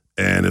East,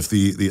 and if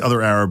the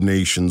other Arab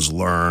nations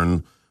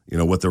learn,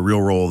 what the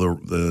real role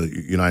of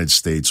the United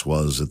States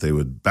was, that they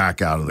would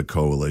back out of the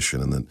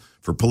coalition, and then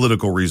for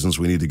political reasons,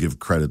 we need to give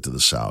credit to the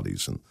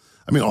Saudis. And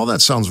I mean, all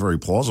that sounds very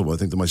plausible. I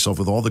think to myself,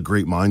 with all the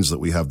great minds that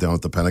we have down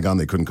at the Pentagon,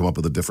 they couldn't come up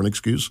with a different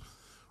excuse,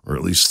 or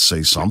at least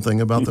say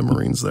something about the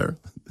Marines there.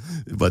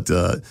 But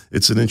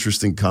it's an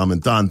interesting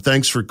comment. Don,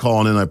 thanks for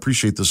calling in. I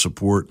appreciate the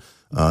support.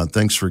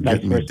 Thanks for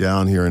getting me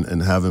down here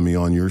and having me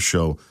on your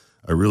show.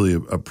 I really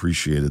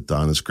appreciate it,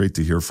 Don. It's great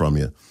to hear from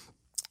you.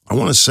 I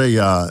want to say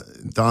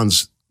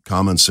Don's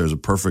comments there is a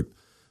perfect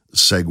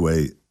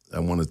segue. I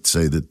want to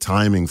say the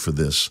timing for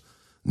this,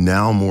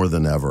 now more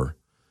than ever.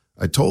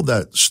 I told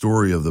that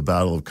story of the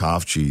Battle of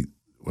Khafji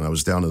when I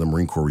was down at the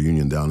Marine Corps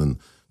reunion down in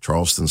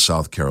Charleston,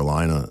 South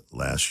Carolina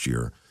last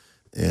year.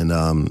 And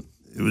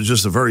it was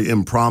just a very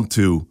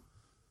impromptu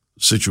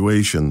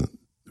situation.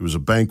 It was a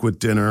banquet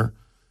dinner,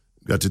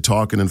 got to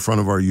talking in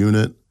front of our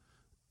unit,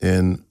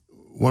 and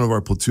one of our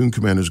platoon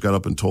commanders got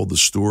up and told the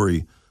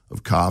story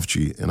of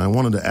Khafji. And I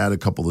wanted to add a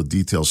couple of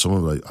details, some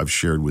of it I've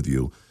shared with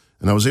you.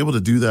 And I was able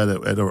to do that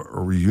at a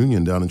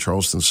reunion down in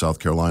Charleston, South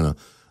Carolina.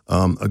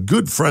 A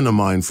good friend of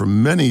mine for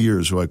many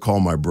years, who I call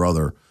my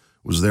brother,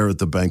 was there at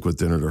the banquet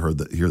dinner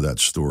to hear that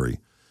story.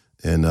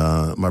 And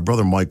my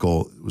brother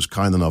Michael was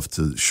kind enough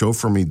to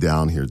chauffeur me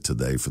down here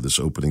today for this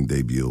opening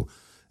debut.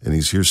 And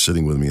he's here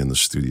sitting with me in the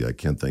studio. I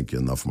can't thank you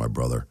enough, my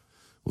brother.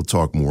 We'll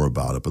talk more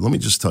about it. But let me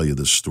just tell you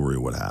this story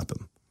of what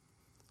happened.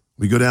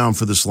 We go down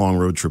for this long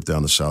road trip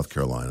down to South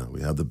Carolina.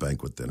 We have the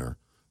banquet dinner.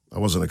 I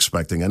wasn't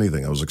expecting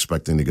anything. I was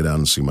expecting to go down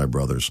and see my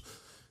brothers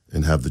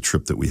and have the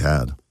trip that we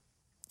had.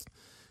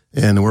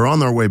 And we're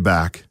on our way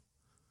back.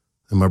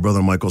 And my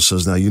brother Michael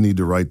says, now you need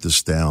to write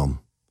this down.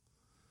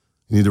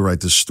 You need to write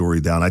this story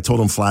down. I told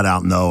him flat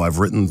out, no. I've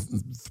written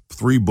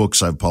 3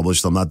 books I've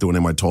published. I'm not doing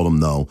them. I told him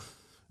no.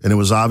 And it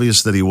was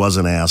obvious that he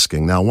wasn't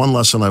asking. Now, one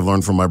lesson I've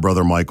learned from my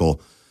brother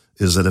Michael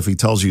is that if he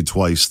tells you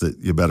twice, that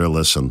you better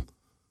listen.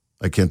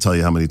 I can't tell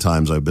you how many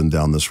times I've been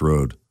down this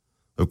road.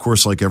 Of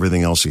course, like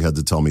everything else, he had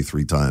to tell me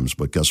 3 times.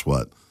 But guess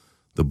what?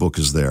 The book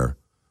is there.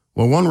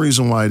 Well, one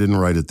reason why I didn't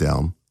write it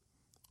down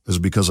is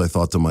because I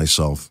thought to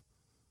myself,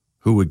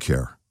 who would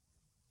care?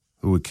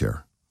 Who would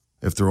care?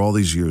 After all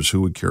these years,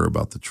 who would care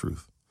about the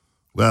truth?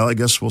 Well, I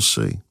guess we'll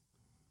see.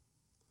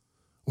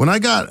 When I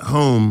got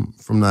home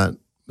from that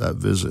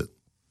visit,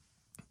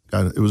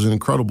 it was an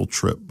incredible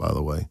trip, by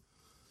the way.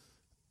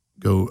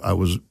 I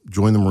was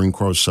joined the Marine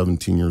Corps. I was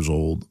 17 years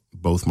old,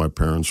 Both my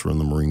parents were in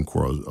the Marine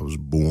Corps. I was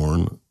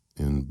born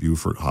in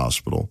Beaufort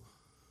Hospital.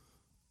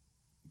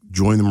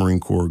 Joined the Marine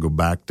Corps, go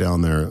back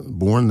down there.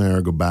 Born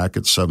there, go back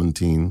at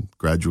 17,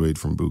 graduate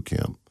from boot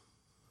camp.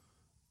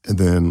 And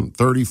then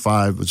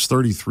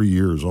 33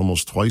 years,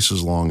 almost twice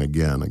as long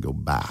again. I go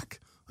back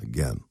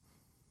again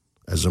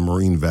as a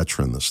Marine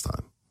veteran this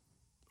time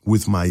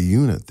with my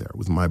unit there,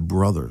 with my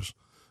brothers.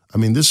 I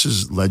mean, this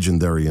is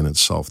legendary in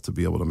itself to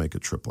be able to make a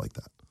trip like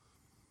that.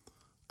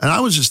 And I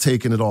was just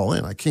taking it all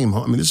in. I came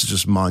home. I mean, this is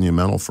just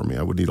monumental for me.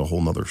 I would need a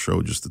whole nother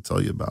show just to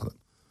tell you about it.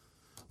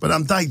 But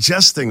I'm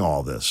digesting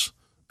all this.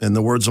 And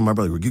the words of my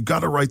brother, you got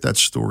to write that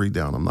story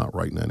down. I'm not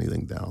writing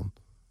anything down.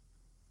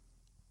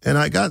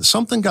 And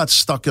something got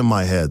stuck in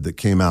my head that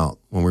came out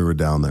when we were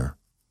down there.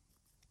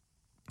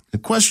 The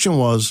question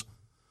was,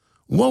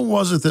 what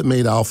was it that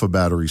made Alpha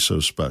Battery so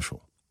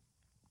special?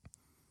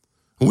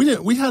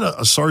 We had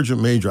a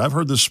sergeant major. I've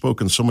heard this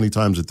spoken so many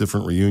times at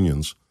different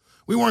reunions.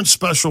 We weren't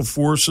special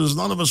forces.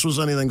 None of us was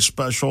anything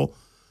special.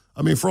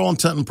 I mean, for all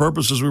intent and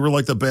purposes, we were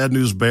like the Bad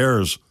News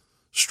Bears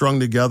strung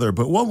together.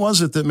 But what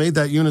was it that made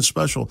that unit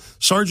special?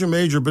 Sergeant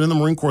Major, been in the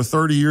Marine Corps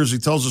 30 years. He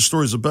tells the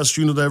story. He's the best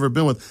unit I've ever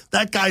been with.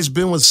 That guy's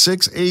been with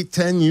 6, 8,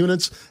 10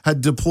 units,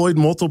 had deployed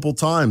multiple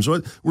times.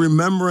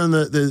 Remembering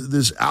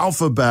this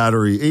Alpha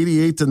Battery,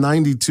 88 to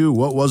 92,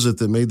 what was it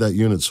that made that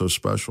unit so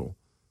special?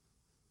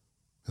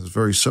 It's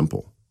very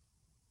simple.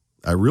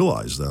 I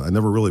realized that. I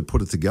never really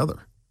put it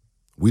together.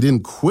 We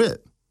didn't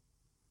quit.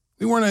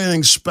 We weren't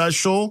anything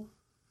special.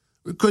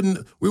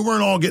 We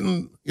weren't all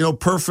getting,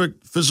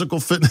 perfect physical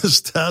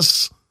fitness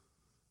tests.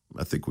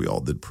 I think we all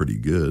did pretty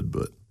good,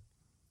 but,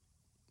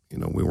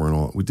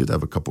 we did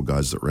have a couple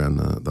guys that ran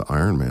the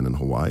Ironman in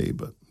Hawaii,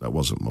 but that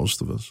wasn't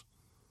most of us.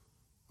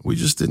 We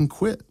just didn't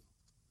quit.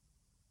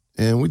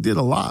 And we did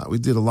a lot. We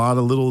did a lot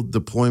of little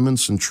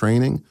deployments and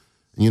training.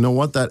 And you know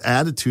what? That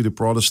attitude, it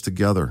brought us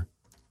together.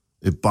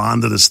 It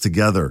bonded us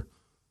together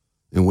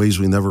in ways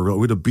we never,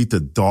 we'd have beat the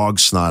dog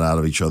snot out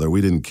of each other.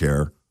 We didn't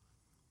care.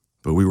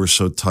 But we were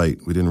so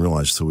tight, we didn't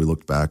realize till we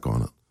looked back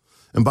on it.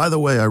 And by the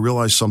way, I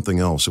realized something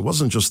else. It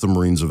wasn't just the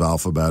Marines of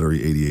Alpha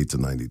Battery 88 to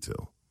 92.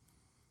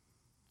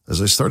 As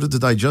I started to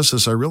digest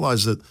this, I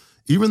realized that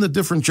even the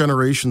different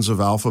generations of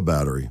Alpha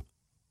Battery,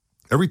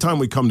 every time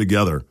we come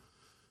together,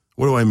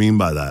 what do I mean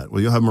by that?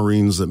 Well, you'll have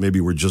Marines that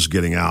maybe were just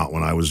getting out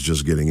when I was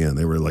just getting in.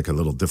 They were like a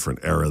little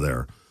different era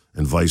there,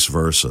 and vice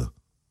versa.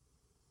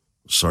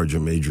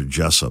 Sergeant Major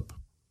Jessup,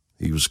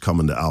 he was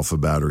coming to Alpha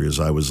Battery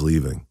as I was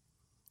leaving.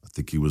 I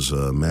think he was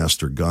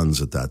Master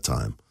Guns at that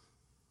time.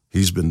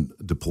 He's been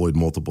deployed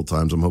multiple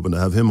times. I'm hoping to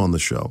have him on the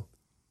show.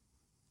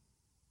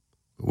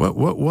 What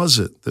was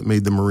it that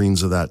made the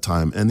Marines of that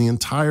time and the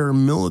entire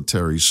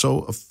military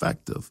so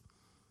effective?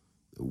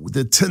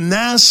 The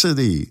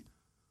tenacity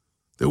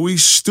that we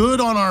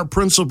stood on our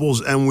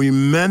principles and we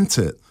meant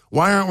it.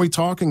 Why aren't we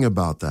talking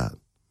about that?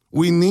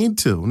 We need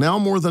to, now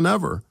more than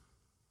ever.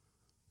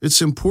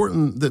 It's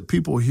important that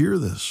people hear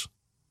this.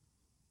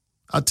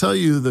 I tell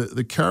you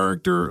the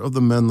character of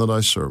the men that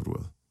I served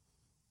with.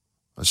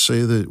 I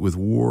say that with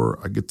war,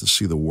 I get to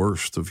see the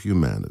worst of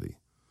humanity,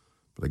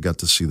 but I got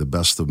to see the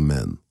best of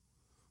men,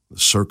 the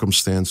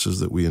circumstances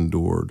that we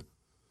endured,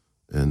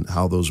 and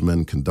how those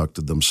men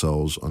conducted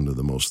themselves under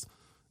the most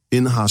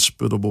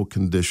inhospitable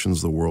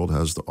conditions the world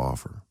has to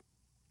offer.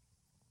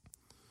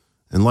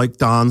 And like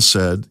Don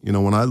said,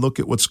 when I look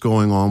at what's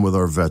going on with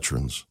our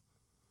veterans,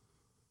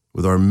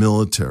 with our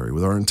military,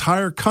 with our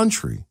entire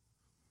country,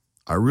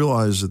 I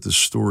realize that this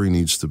story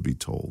needs to be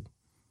told.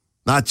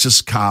 Not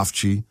just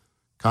Kafji.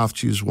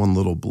 Kafji is one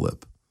little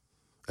blip.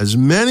 As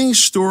many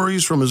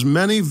stories from as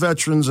many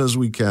veterans as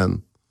we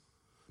can.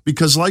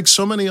 Because like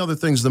so many other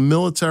things, the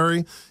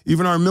military,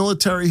 even our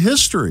military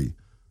history,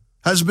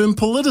 has been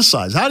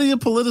politicized. How do you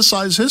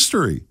politicize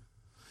history?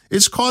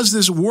 It's caused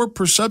this warped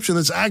perception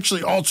that's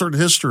actually altered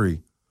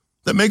history.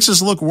 That makes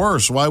us look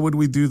worse. Why would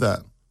we do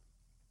that?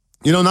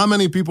 Not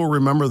many people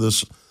remember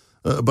this,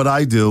 but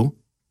I do.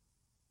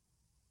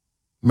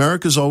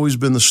 America's always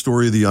been the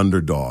story of the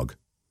underdog,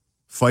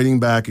 fighting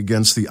back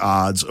against the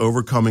odds,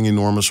 overcoming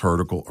enormous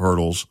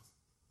hurdles,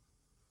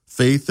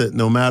 faith that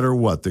no matter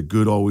what, that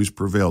good always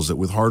prevails, that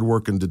with hard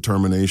work and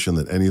determination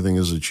that anything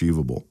is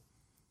achievable.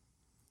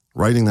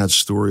 Writing that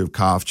story of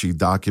Kafji,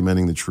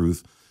 documenting the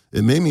truth,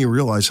 it made me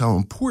realize how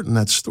important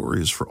that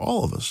story is for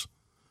all of us,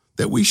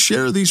 that we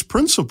share these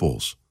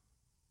principles.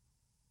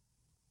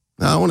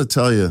 Now, I want to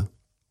tell you,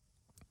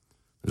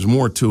 there's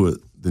more to it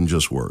than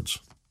just words.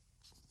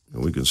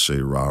 We can say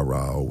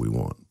rah-rah all we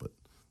want, but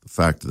the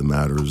fact of the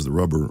matter is the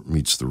rubber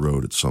meets the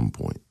road at some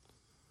point.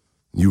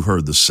 You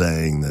heard the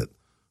saying that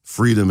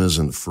freedom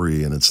isn't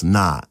free, and it's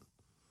not.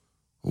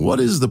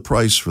 What is the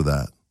price for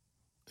that?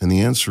 And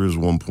the answer is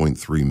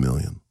 1.3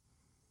 million.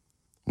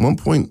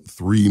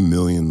 1.3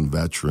 million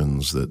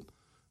veterans that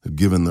have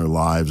given their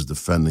lives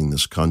defending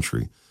this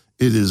country.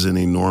 It is an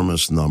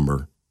enormous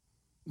number.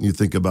 You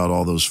think about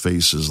all those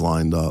faces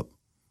lined up.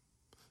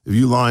 If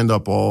you lined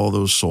up all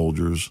those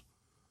soldiers,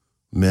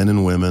 men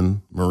and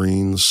women,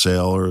 Marines,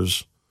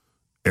 sailors,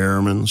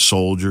 airmen,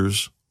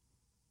 soldiers,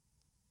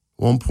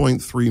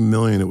 1.3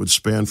 million. It would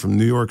span from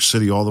New York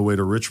City all the way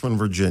to Richmond,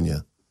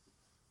 Virginia.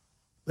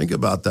 Think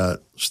about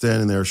that,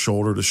 standing there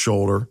shoulder to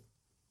shoulder,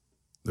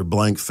 their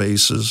blank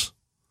faces,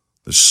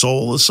 their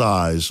soulless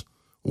eyes,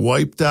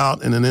 wiped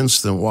out in an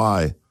instant.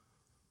 Why?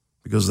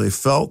 Because they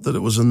felt that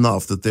it was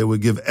enough, that they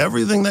would give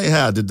everything they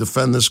had to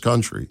defend this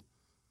country.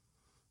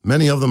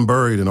 Many of them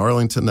buried in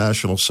Arlington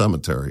National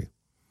Cemetery,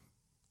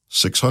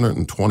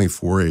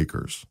 624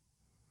 acres.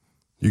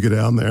 You get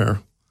down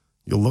there,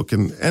 you look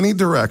in any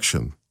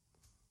direction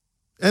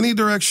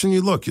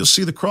you look, you'll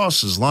see the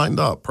crosses lined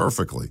up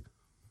perfectly.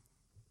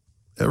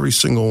 Every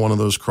single one of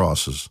those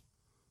crosses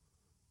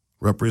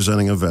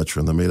representing a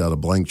veteran that made out a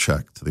blank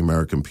check to the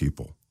American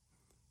people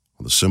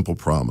with a simple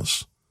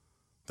promise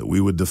that we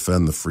would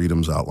defend the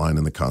freedoms outlined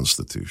in the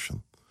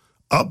Constitution,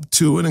 up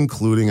to and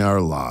including our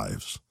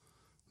lives.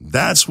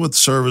 That's what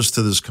service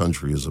to this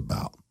country is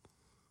about.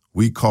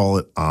 We call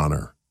it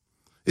honor.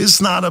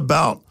 It's not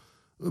about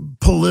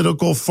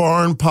political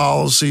foreign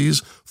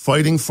policies,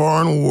 fighting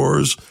foreign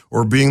wars,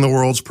 or being the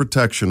world's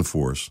protection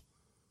force.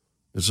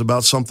 It's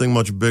about something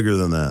much bigger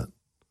than that.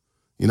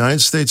 The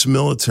United States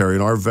military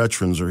and our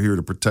veterans are here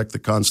to protect the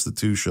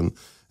Constitution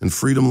and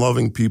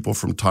freedom-loving people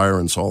from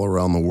tyrants all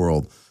around the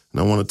world. And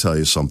I want to tell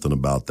you something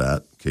about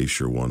that, in case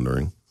you're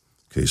wondering,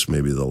 in case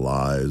maybe the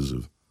lies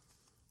have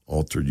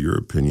altered your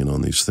opinion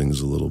on these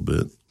things a little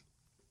bit.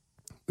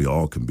 We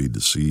all can be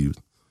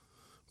deceived.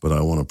 But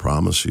I want to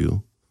promise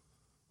you,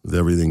 with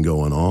everything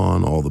going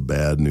on, all the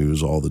bad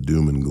news, all the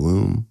doom and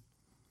gloom,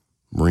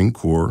 Marine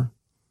Corps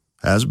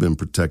has been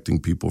protecting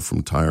people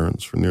from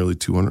tyrants for nearly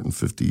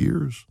 250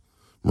 years.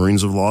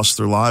 Marines have lost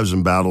their lives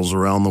in battles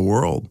around the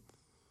world.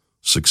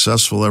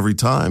 Successful every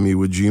time.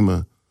 Iwo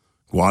Jima,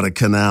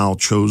 Guadalcanal,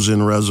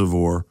 Chosin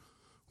Reservoir,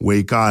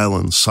 Wake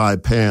Island,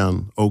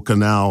 Saipan,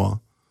 Okinawa,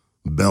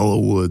 Bella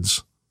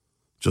Woods,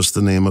 just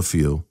to name a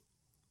few.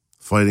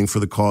 Fighting for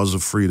the cause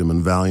of freedom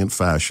in valiant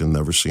fashion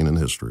never seen in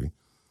history.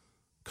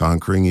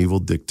 Conquering evil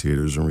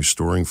dictators and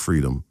restoring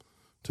freedom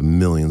to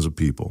millions of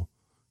people.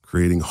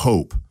 Creating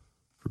hope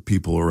for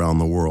people around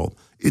the world.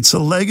 It's a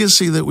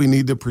legacy that we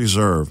need to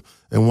preserve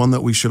and one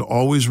that we should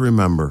always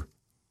remember.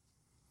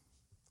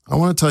 I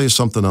want to tell you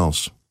something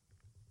else.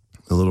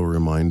 A little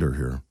reminder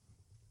here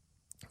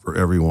for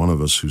every one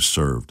of us who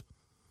served.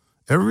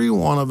 Every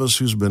one of us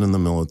who's been in the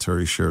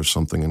military shares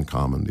something in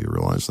common. Do you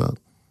realize that?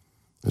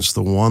 It's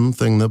the one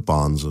thing that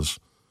bonds us.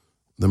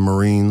 The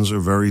Marines are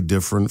very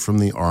different from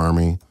the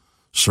Army,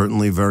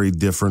 certainly very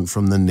different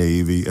from the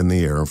Navy and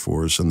the Air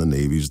Force, and the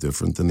Navy's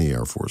different than the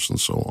Air Force, and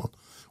so on.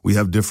 We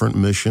have different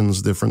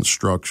missions, different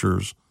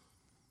structures,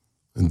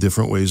 and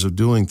different ways of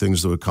doing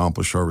things to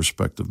accomplish our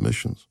respective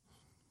missions.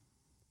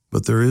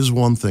 But there is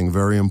one thing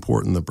very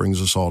important that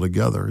brings us all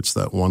together. It's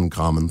that one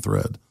common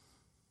thread.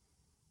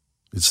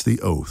 It's the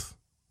oath.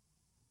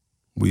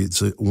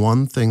 It's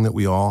one thing that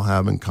we all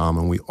have in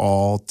common. We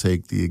all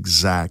take the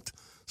exact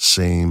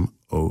same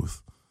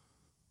oath.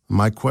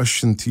 My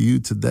question to you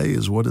today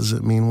is, what does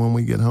it mean when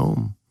we get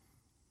home?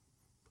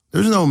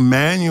 There's no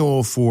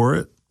manual for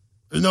it.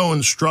 There's no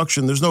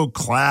instruction. There's no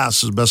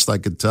class, as best I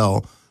could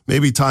tell.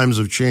 Maybe times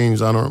have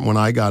changed. When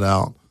I got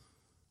out,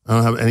 I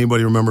don't have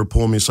anybody remember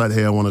pulling me aside,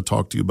 hey, I want to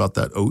talk to you about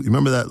that oath. You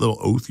remember that little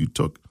oath you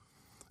took?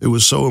 It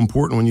was so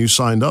important when you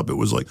signed up. It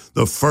was like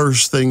the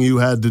first thing you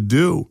had to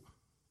do.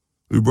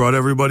 We brought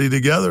everybody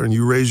together and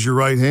you raised your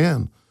right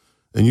hand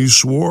and you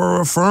swore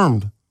or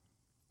affirmed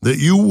that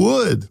you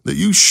would, that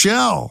you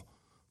shall.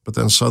 But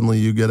then suddenly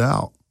you get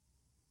out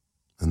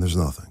and there's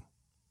nothing,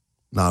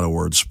 not a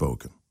word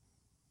spoken.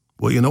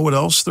 Well, you know what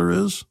else there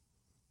is?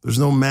 There's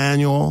no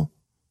manual.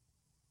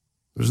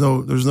 There's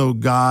no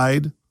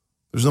guide.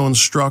 There's no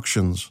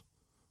instructions.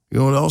 You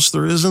know what else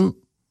there isn't?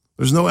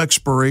 There's no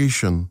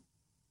expiration.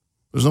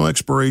 There's no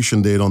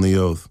expiration date on the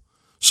oath.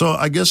 So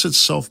I guess it's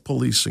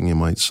self-policing, you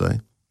might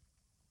say.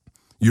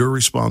 Your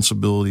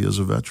responsibility as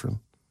a veteran.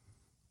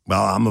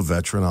 Well, I'm a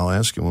veteran. I'll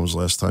ask you, when was the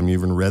last time you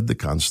even read the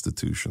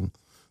Constitution?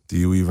 Do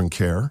you even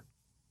care?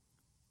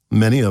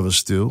 Many of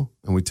us do,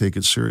 and we take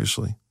it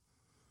seriously.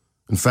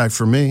 In fact,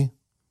 for me,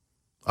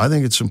 I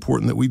think it's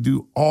important that we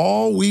do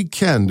all we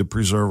can to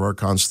preserve our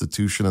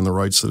Constitution and the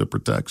rights that it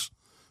protects.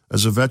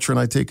 As a veteran,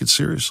 I take it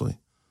seriously.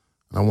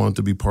 And I want it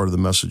to be part of the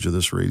message of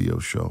this radio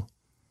show.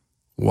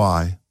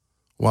 Why?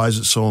 Why is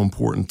it so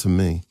important to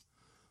me?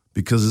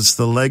 Because it's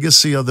the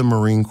legacy of the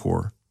Marine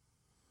Corps.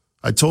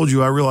 I told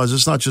you, I realize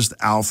it's not just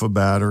Alpha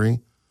Battery.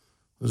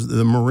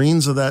 The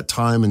Marines of that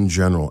time in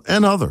general,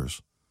 and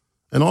others,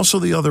 and also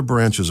the other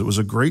branches. It was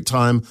a great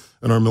time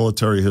in our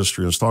military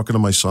history. I was talking to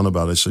my son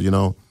about it. I said,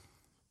 it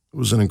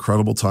was an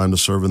incredible time to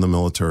serve in the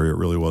military. It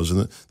really was.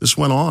 And this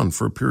went on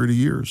for a period of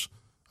years.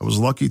 I was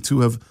lucky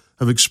to have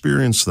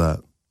experienced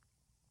that.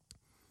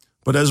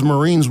 But as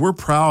Marines, we're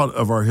proud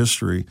of our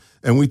history,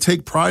 and we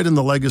take pride in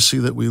the legacy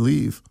that we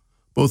leave,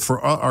 both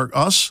for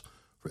us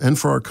and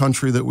for our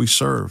country that we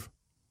serve.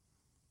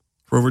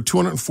 For over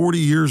 240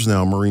 years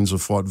now, Marines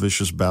have fought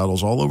vicious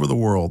battles all over the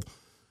world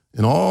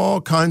in all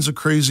kinds of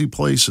crazy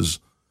places.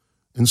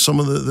 in some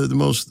of the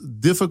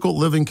most difficult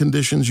living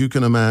conditions you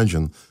can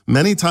imagine,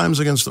 many times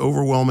against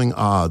overwhelming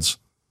odds,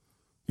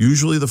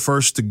 usually the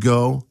first to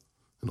go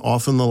and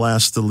often the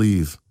last to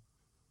leave.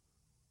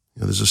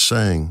 There's a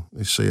saying.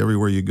 They say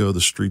everywhere you go,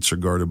 the streets are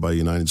guarded by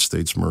United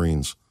States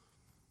Marines.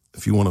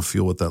 If you want to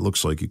feel what that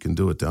looks like, you can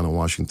do it down in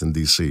Washington,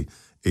 D.C.,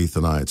 8th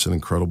and I. It's an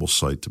incredible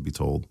sight, to be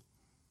told.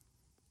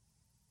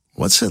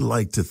 What's it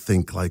like to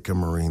think like a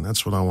Marine?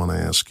 That's what I want to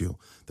ask you.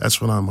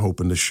 That's what I'm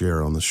hoping to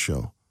share on this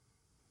show.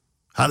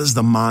 How does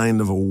the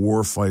mind of a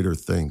warfighter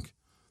think?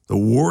 The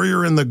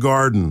warrior in the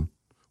garden.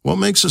 What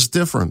makes us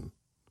different?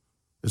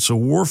 It's a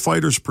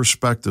warfighter's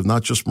perspective,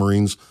 not just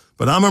Marines,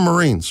 but I'm a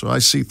Marine, so I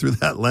see through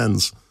that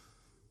lens.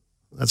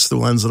 That's the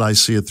lens that I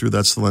see it through.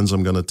 That's the lens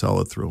I'm going to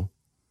tell it through.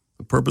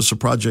 The purpose of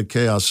Project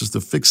Chaos is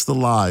to fix the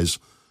lies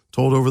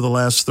told over the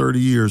last 30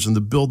 years and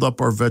to build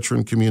up our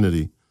veteran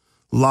community.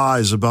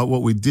 Lies about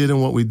what we did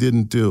and what we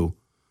didn't do.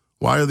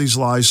 Why are these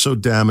lies so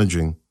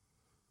damaging?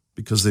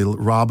 Because they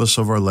rob us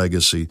of our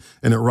legacy,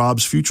 and it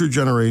robs future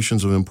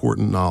generations of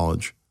important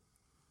knowledge.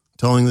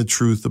 Telling the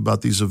truth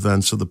about these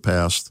events of the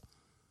past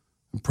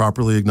and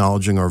properly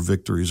acknowledging our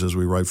victories as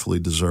we rightfully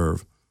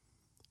deserve.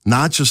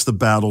 Not just the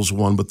battles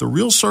won, but the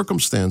real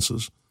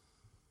circumstances.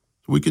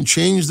 We can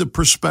change the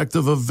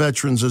perspective of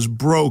veterans as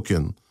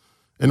broken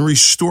and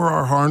restore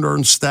our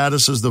hard-earned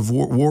status as the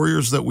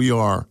warriors that we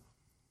are.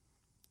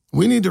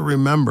 We need to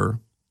remember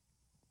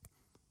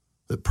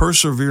that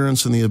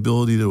perseverance and the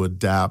ability to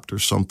adapt are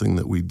something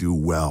that we do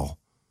well,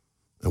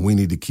 and we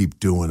need to keep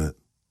doing it.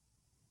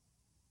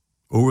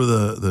 Over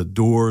the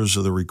doors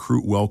of the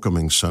Recruit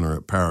Welcoming Center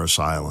at Parris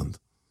Island,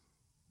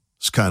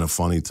 it's kind of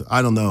funny.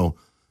 I don't know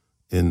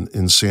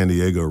in San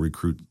Diego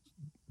Recruit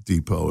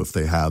Depot if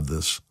they have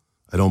this.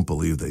 I don't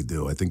believe they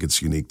do. I think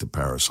it's unique to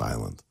Parris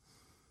Island.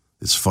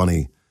 It's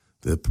funny,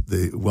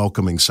 the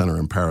Welcoming Center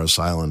in Parris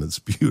Island, it's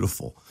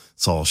beautiful.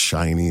 It's all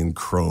shiny and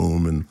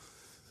chrome and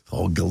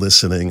all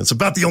glistening. It's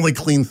about the only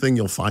clean thing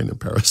you'll find in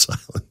Parris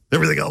Island.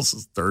 Everything else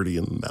is dirty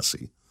and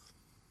messy.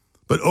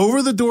 But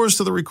over the doors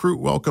to the Recruit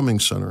Welcoming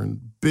Center, in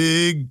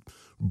big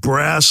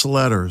brass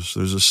letters,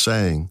 there's a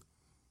saying.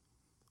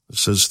 It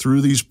says,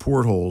 through these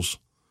portholes,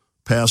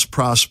 past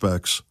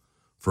prospects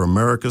for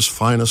America's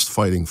finest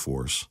fighting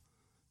force,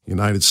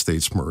 United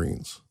States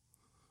Marines.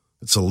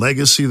 It's a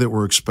legacy that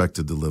we're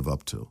expected to live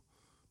up to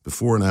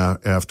before and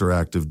after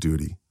active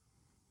duty.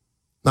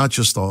 Not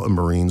just all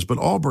Marines, but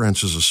all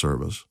branches of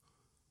service.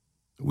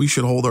 We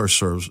should hold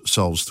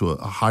ourselves to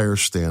a higher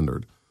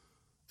standard,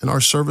 and our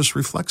service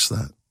reflects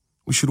that.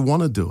 We should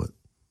want to do it.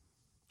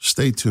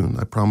 Stay tuned.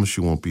 I promise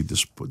you won't be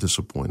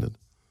disappointed.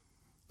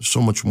 There's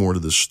so much more to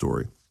this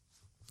story.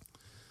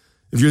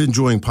 If you're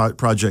enjoying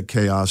Project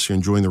Chaos, you're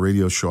enjoying the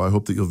radio show, I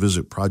hope that you'll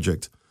visit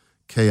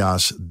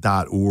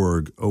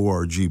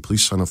projectchaos.org.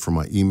 Please sign up for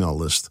my email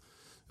list.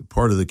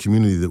 Part of the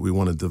community that we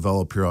want to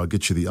develop here. I'll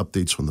get you the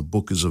updates when the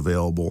book is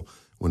available,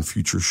 when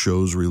future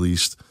shows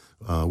released.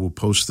 We'll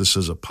post this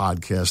as a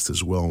podcast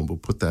as well, and we'll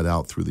put that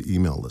out through the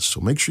email list. So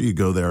make sure you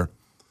go there,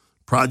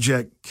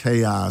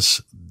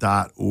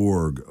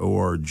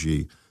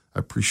 projectchaos.org. I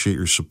appreciate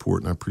your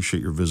support, and I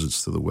appreciate your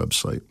visits to the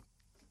website.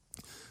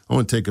 I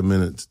want to take a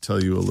minute to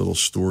tell you a little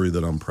story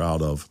that I'm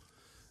proud of,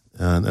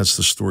 and that's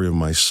the story of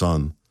my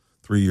son.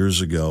 3 years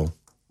ago,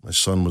 my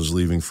son was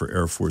leaving for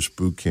Air Force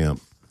boot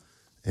camp,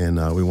 and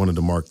we wanted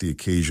to mark the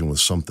occasion with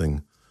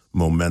something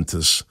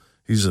momentous.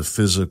 He's a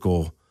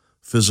physical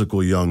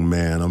young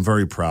man. I'm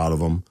very proud of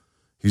him.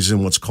 He's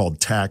in what's called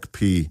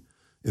TAC-P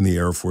in the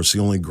Air Force, the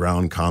only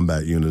ground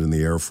combat unit in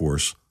the Air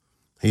Force.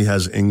 He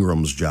has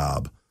Ingram's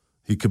job.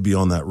 He could be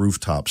on that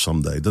rooftop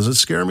someday. Does it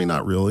scare me?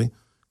 Not really,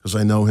 because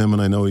I know him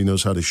and I know he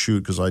knows how to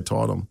shoot because I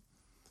taught him.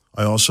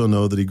 I also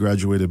know that he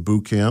graduated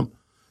boot camp.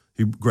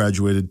 He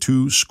graduated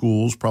 2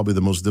 schools, probably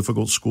the most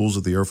difficult schools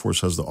that the Air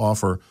Force has to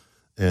offer,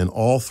 and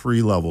all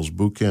 3 levels,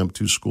 boot camp,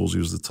 2 schools, he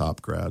was the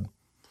top grad.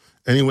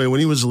 Anyway, when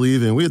he was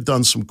leaving, we had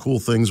done some cool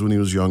things when he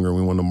was younger, and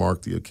we wanted to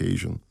mark the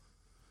occasion.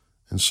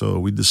 And so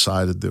we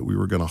decided that we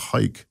were going to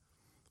hike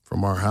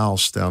from our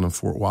house down in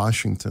Fort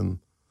Washington.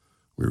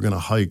 We were going to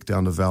hike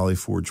down to Valley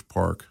Forge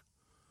Park,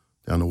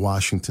 down to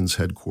Washington's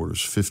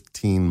headquarters,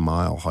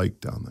 15-mile hike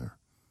down there.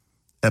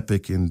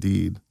 Epic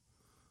indeed.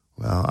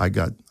 Well, I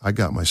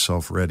got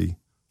myself ready.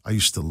 I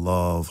used to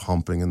love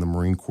humping in the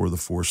Marine Corps, the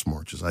forced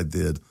marches. I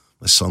did.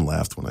 My son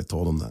laughed when I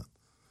told him that.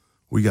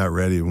 We got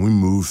ready, and we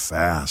moved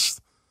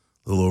fast.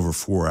 A little over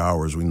 4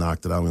 hours, we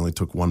knocked it out. We only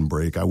took 1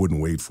 break. I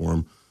wouldn't wait for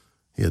him.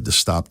 He had to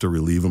stop to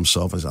relieve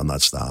himself. I said, I'm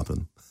not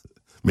stopping.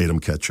 Made him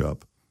catch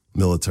up,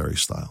 military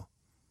style.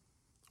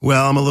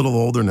 Well, I'm a little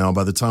older now.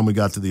 By the time we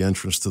got to the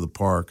entrance to the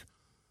park,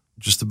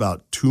 just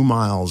about 2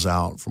 miles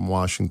out from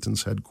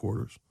Washington's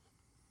headquarters.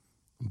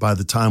 By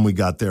the time we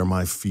got there,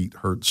 my feet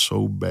hurt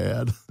so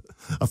bad.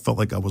 I felt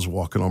like I was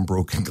walking on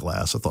broken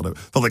glass. I felt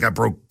like I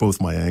broke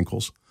both my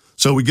ankles.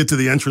 So we get to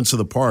the entrance of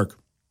the park,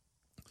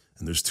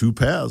 and there's 2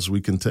 paths we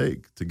can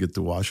take to get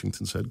to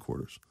Washington's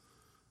headquarters.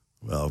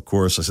 Well, of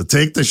course, I said,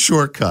 take the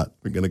shortcut.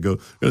 We're going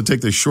to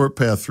take the short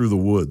path through the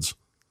woods.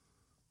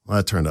 Well,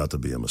 that turned out to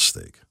be a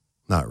mistake.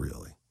 Not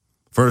really.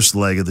 First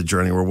leg of the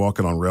journey, we're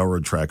walking on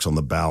railroad tracks on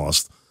the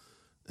ballast.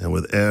 And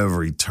with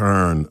every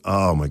turn,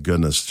 oh my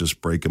goodness,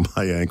 just breaking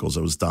my ankles.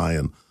 I was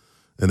dying.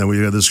 And then we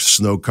had this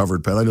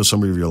snow-covered path. I know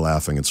some of you are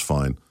laughing. It's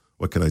fine.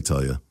 What can I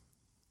tell you?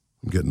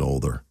 I'm getting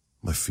older.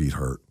 My feet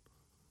hurt.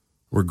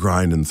 We're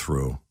grinding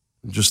through.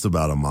 Just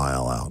about a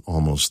mile out,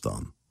 almost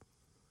done.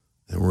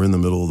 And we're in the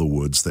middle of the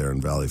woods there in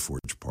Valley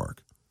Forge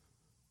Park.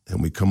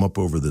 And we come up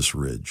over this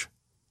ridge.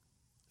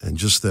 And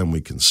just then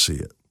we can see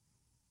it.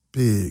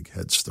 Big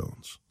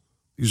headstones.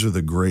 These are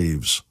the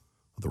graves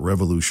of the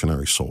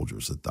Revolutionary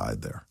soldiers that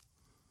died there.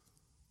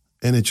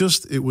 And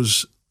it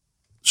was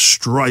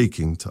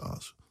striking to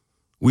us.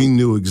 We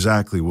knew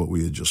exactly what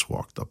we had just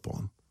walked up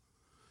on.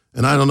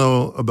 And I don't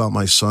know about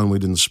my son. We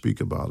didn't speak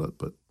about it,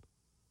 but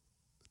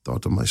I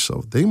thought to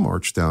myself, they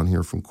marched down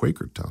here from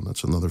Quakertown.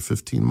 That's another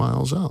 15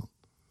 miles out.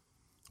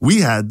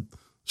 We had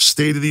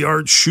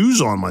state-of-the-art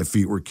shoes on. My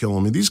feet were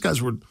killing me. These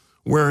guys were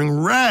wearing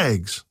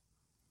rags.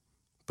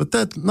 But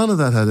none of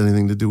that had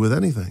anything to do with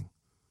anything.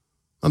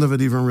 None of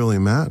it even really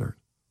mattered.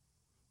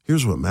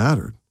 Here's what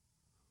mattered,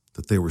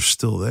 that they were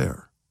still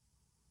there.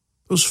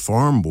 Those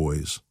farm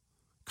boys,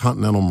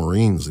 Continental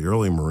Marines, the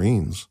early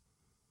Marines,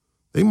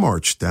 they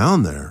marched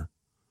down there.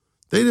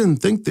 They didn't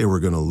think they were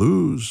going to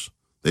lose.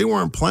 They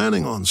weren't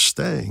planning on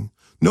staying.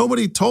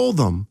 Nobody told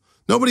them.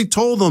 Nobody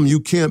told them you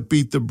can't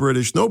beat the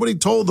British. Nobody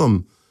told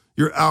them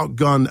you're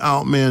outgunned,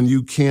 outmanned,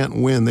 you can't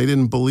win. They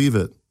didn't believe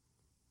it.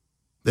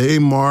 They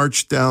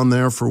marched down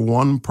there for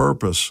one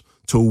purpose,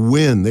 to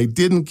win. They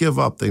didn't give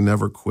up. They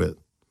never quit.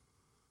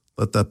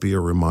 Let that be a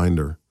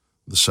reminder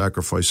of the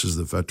sacrifices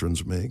that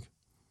veterans make.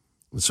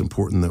 It's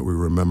important that we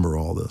remember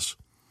all this.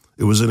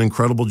 It was an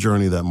incredible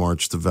journey, that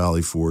march to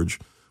Valley Forge.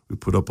 We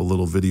put up a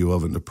little video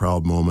of it in a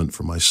proud moment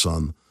for my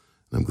son.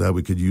 And I'm glad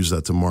we could use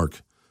that to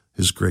mark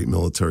his great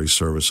military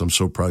service. I'm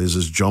so proud.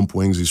 His jump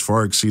wings, he's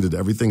far exceeded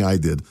everything I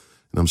did.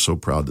 And I'm so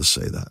proud to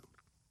say that.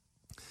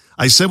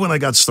 I said when I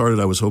got started,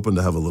 I was hoping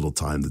to have a little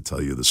time to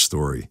tell you the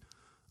story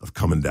of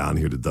coming down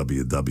here to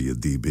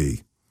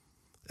WWDB.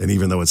 And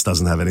even though it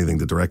doesn't have anything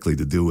directly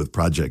to do with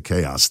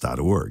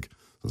ProjectChaos.org,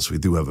 since we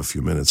do have a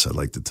few minutes, I'd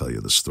like to tell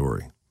you the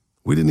story.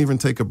 We didn't even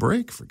take a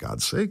break, for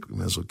God's sake. We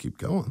may as well keep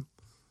going.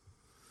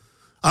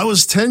 I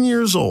was 10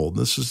 years old.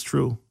 This is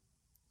true.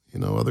 You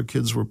know, other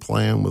kids were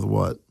playing with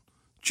what?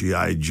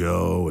 G.I.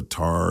 Joe,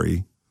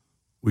 Atari.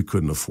 We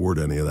couldn't afford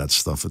any of that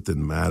stuff. It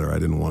didn't matter. I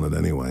didn't want it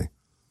anyway.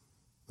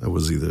 I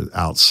was either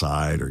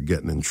outside or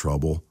getting in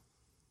trouble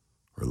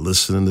or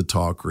listening to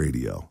talk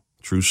radio.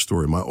 True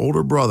story. My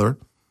older brother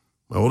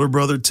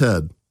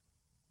Ted,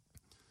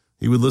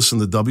 he would listen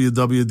to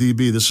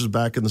WWDB. This is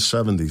back in the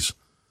 70s.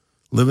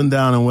 Living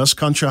down in West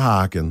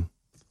Conshohocken.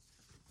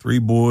 3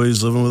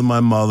 boys living with my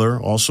mother,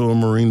 also a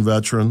Marine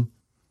veteran,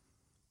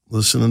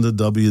 listening to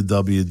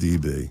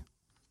WWDB.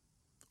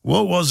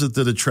 What was it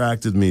that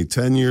attracted me,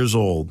 10 years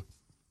old,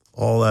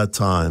 all that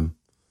time,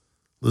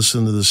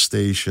 listening to the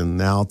station,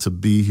 now to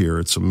be here?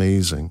 It's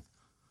amazing.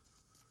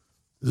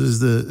 It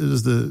is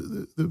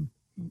the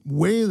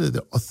way that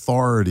the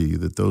authority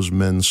that those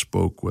men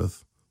spoke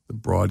with, the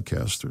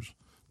broadcasters.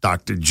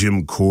 Dr.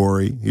 Jim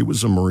Corey, he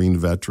was a Marine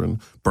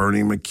veteran.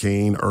 Bernie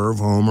McCain, Irv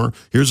Homer.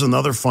 Here's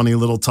another funny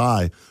little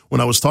tie.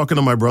 When I was talking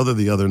to my brother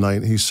the other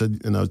night, he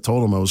said, and I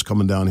told him I was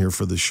coming down here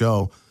for the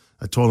show.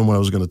 I told him what I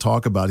was going to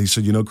talk about. He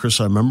said, you know,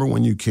 Chris, I remember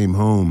when you came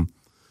home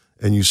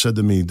and you said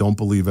to me, don't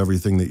believe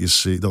everything that you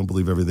see. Don't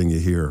believe everything you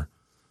hear.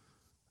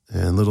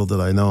 And little did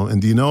I know.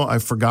 And do you know, I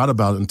forgot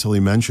about it until he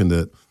mentioned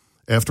it.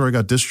 After I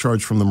got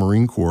discharged from the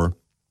Marine Corps,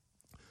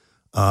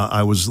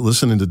 I was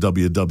listening to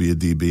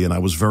WWDB, and I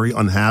was very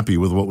unhappy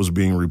with what was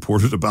being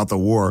reported about the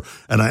war.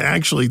 And I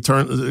actually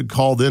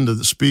called in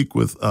to speak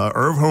with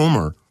Irv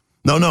Homer.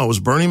 No, it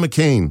was Bernie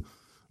McCain.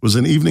 It was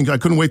an evening. I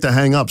couldn't wait to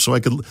hang up so I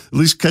could at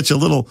least catch a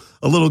little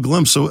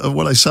glimpse of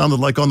what I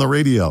sounded like on the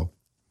radio.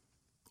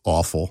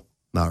 Awful.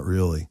 Not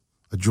really.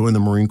 I joined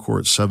the Marine Corps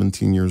at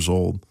 17 years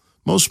old.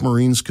 Most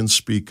Marines can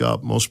speak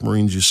up. Most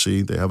Marines you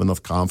see, they have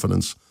enough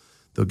confidence.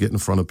 They'll get in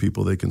front of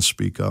people. They can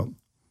speak up.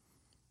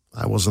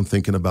 I wasn't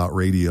thinking about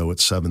radio at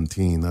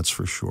 17, that's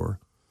for sure.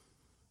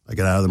 I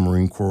got out of the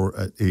Marine Corps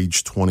at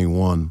age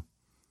 21.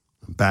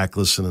 I'm back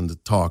listening to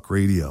talk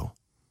radio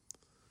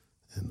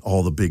and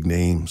all the big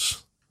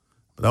names.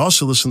 But I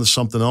also listened to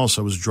something else.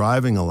 I was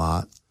driving a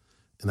lot,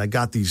 and I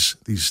got these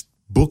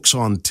books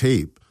on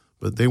tape,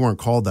 but they weren't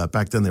called that.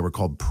 Back then, they were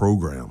called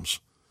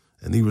programs.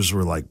 And these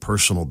were like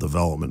personal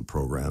development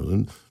programs.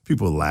 And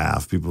people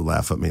laugh. People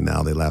laugh at me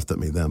now. They laughed at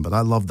me then. But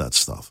I loved that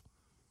stuff.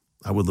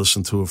 I would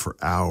listen to it for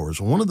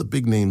hours. One of the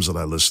big names that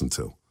I listened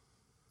to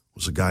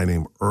was a guy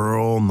named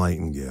Earl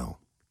Nightingale.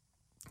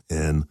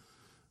 And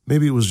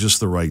maybe it was just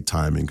the right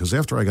timing, because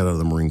after I got out of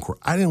the Marine Corps,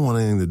 I didn't want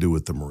anything to do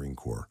with the Marine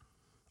Corps.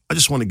 I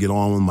just wanted to get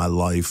on with my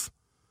life.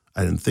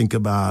 I didn't think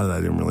about it.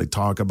 I didn't really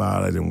talk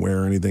about it. I didn't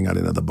wear anything. I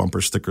didn't have the bumper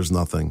stickers,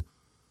 nothing.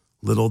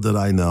 Little did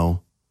I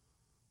know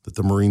that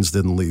the Marines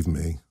didn't leave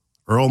me.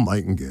 Earl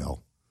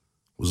Nightingale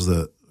was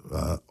the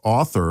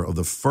author of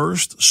the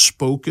first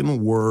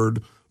spoken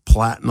word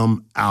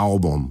platinum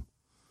album.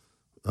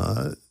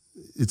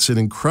 it's an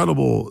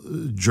incredible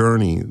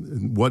journey,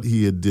 what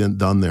he had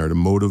done there to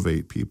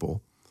motivate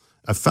people.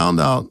 I found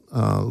out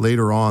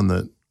later on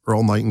that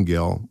Earl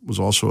Nightingale was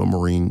also a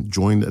Marine,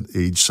 joined at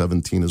age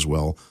 17 as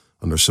well,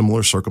 under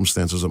similar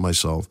circumstances as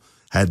myself,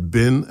 had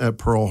been at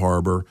Pearl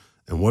Harbor,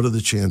 and what are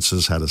the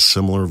chances had a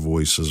similar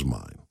voice as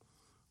mine?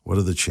 What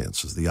are the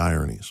chances, the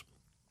ironies?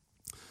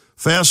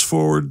 Fast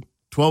forward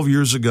 12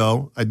 years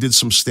ago, I did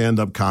some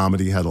stand-up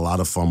comedy, had a lot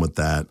of fun with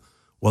that.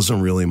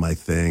 Wasn't really my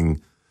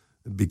thing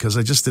because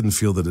I just didn't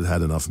feel that it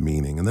had enough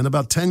meaning. And then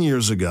about 10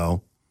 years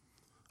ago,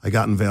 I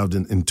got involved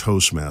in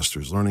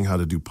Toastmasters, learning how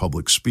to do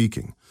public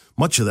speaking.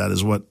 Much of that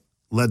is what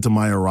led to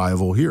my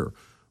arrival here.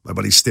 My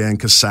buddy Stan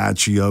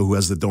Casaccio, who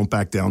has the Don't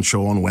Back Down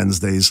show on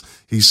Wednesdays,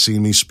 he's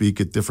seen me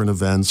speak at different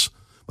events.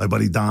 My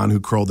buddy Don, who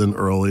crawled in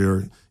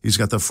earlier, he's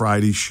got the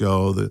Friday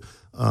show,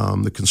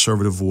 the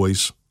Conservative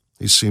Voice.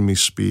 He's seen me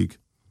speak.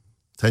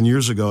 10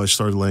 years ago, I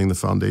started laying the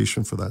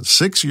foundation for that.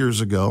 6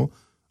 years ago,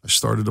 I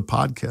started a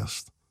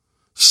podcast.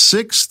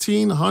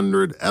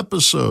 1,600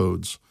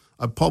 episodes.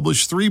 I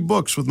published 3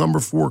 books with number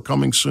 4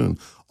 coming soon.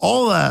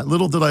 All that,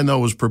 little did I know,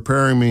 was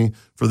preparing me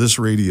for this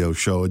radio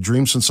show, a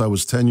dream since I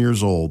was 10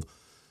 years old,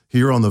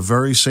 here on the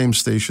very same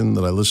station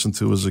that I listened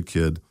to as a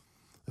kid.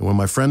 And when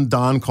my friend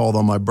Don called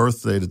on my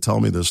birthday to tell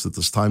me this, that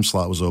this time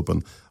slot was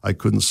open, I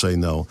couldn't say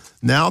no.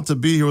 Now to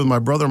be here with my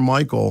brother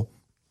Michael,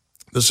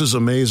 this is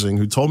amazing,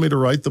 who told me to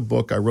write the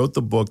book. I wrote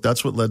the book.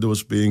 That's what led to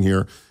us being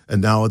here.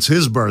 And now it's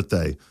his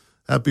birthday.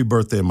 Happy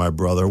birthday, my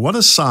brother. What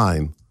a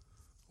sign.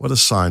 What a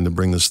sign to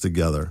bring this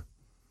together.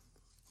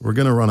 We're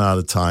going to run out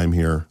of time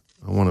here.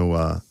 I want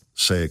to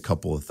say a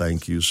couple of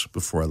thank yous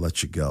before I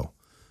let you go.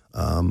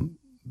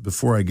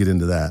 Before I get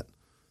into that,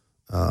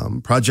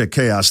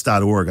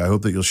 projectchaos.org. I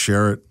hope that you'll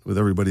share it with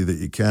everybody that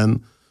you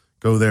can.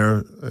 Go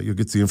there. You'll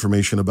get the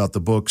information about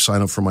the book.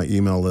 Sign up for my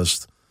email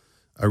list.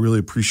 I really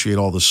appreciate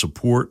all the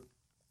support.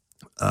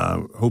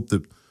 Hope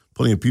that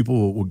plenty of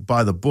people will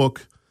buy the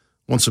book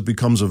once it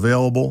becomes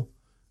available.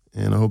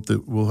 And I hope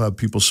that we'll have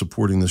people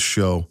supporting this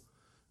show,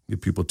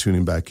 get people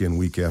tuning back in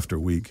week after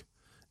week.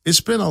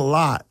 It's been a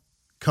lot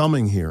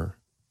coming here.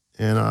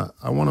 And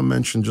I want to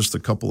mention just a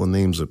couple of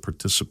names that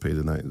participated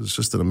tonight. It's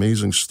just an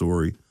amazing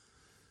story.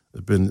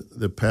 It's been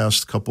the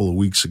past couple of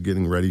weeks of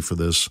getting ready for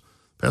this,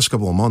 past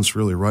couple of months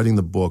really, writing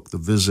the book, the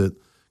visit,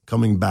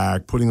 coming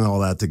back, putting all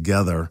that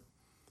together,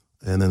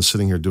 and then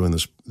sitting here doing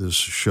this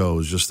show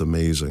is just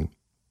amazing.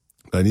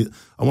 I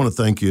want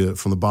to thank you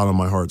from the bottom of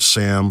my heart,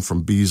 Sam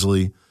from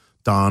Beasley,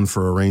 Don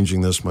for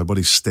arranging this, my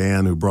buddy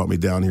Stan, who brought me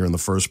down here in the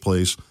first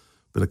place.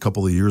 Been a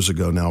couple of years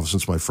ago now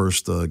since my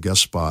first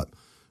guest spot,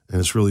 and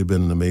it's really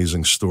been an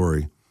amazing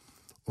story.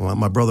 Well,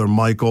 my brother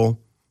Michael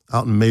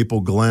out in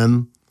Maple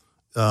Glen,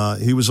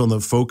 he was on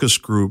the focus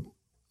group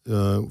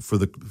for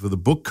the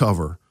book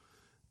cover,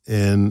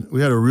 and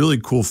we had a really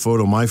cool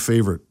photo, my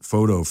favorite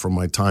photo from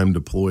my time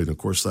deployed. Of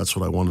course, that's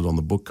what I wanted on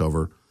the book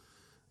cover.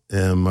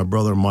 And my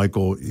brother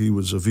Michael, he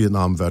was a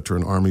Vietnam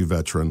veteran, Army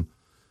veteran,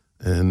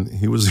 and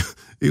he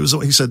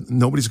said,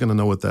 nobody's going to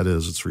know what that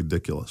is. It's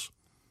ridiculous.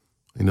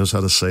 He knows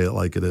how to say it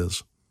like it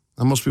is.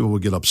 And most people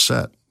would get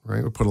upset,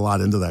 right? We put a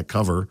lot into that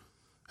cover,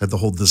 had the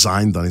whole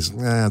design done. He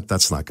said,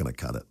 that's not going to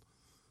cut it.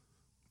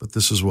 But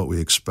this is what we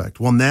expect.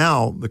 Well,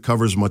 now the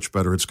cover is much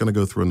better. It's going to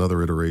go through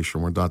another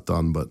iteration. We're not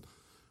done, but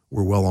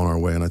we're well on our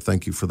way, and I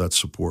thank you for that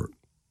support.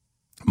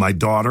 My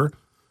daughter,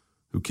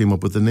 who came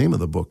up with the name of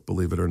the book,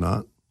 believe it or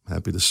not,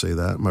 happy to say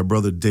that. My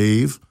brother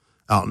Dave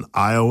out in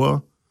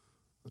Iowa.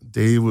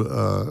 Dave,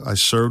 I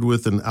served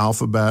with in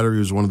Alpha Battery. He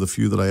was one of the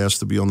few that I asked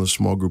to be on the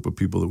small group of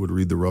people that would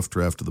read the rough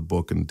draft of the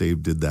book, and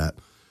Dave did that.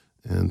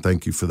 And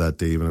thank you for that,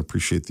 Dave, and I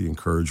appreciate the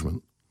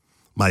encouragement.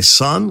 My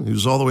son,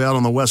 who's all the way out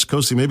on the West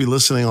Coast, he may be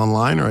listening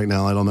online right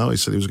now. I don't know. He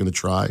said he was going to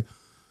try.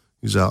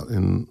 He's out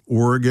in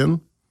Oregon.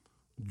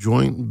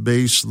 Joint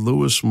Base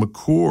Lewis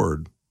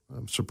McChord.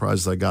 I'm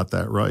surprised I got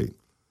that right.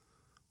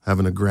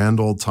 Having a grand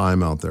old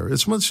time out there.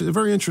 It's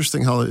very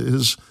interesting how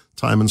his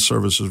time in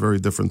service is very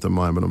different than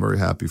mine, but I'm very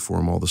happy for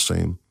him all the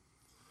same.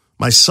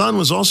 My son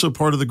was also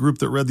part of the group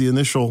that read the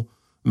initial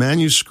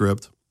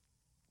manuscript,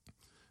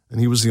 and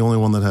he was the only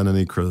one that had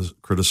any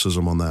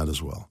criticism on that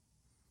as well.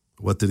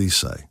 What did he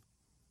say?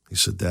 He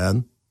said,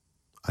 Dad,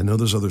 I know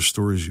there's other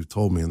stories you've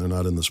told me, and they're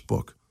not in this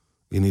book.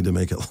 You need to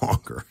make it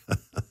longer.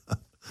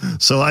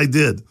 So I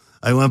did.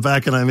 I went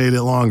back and I made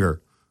it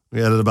longer.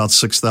 We added about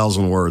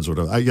 6,000 words.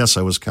 I guess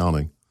I was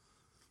counting.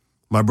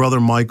 My brother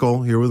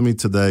Michael, here with me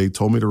today,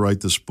 told me to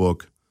write this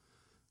book,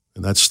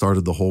 and that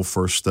started the whole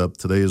first step.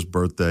 Today is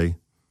birthday.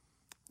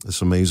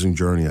 This amazing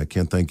journey. I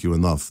can't thank you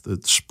enough. The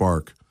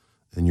spark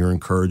and your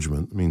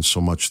encouragement means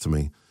so much to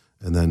me.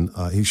 And then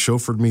he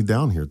chauffeured me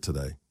down here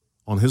today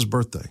on his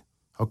birthday.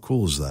 How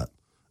cool is that?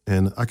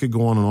 And I could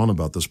go on and on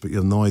about this, but you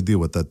have no idea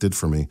what that did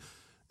for me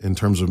in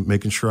terms of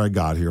making sure I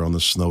got here on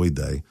this snowy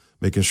day,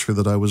 making sure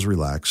that I was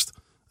relaxed,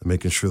 and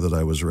making sure that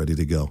I was ready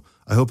to go.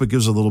 I hope it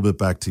gives a little bit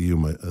back to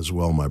you as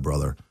well, my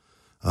brother.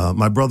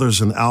 My brother's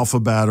an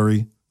Alpha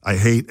Battery. I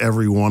hate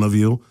every one of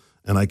you,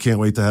 and I can't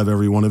wait to have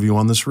every one of you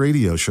on this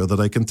radio show that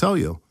I can tell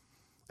you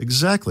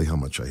exactly how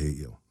much I hate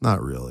you.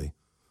 Not really,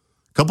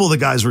 A couple of the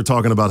guys were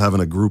talking about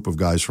having a group of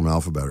guys from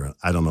Alphabet.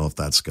 I don't know if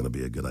that's going to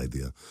be a good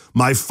idea.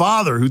 My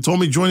father, who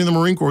told me joining the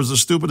Marine Corps was the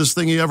stupidest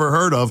thing he ever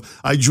heard of,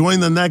 I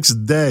joined the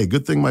next day.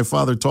 Good thing my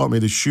father taught me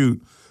to shoot.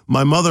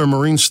 My mother,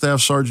 Marine Staff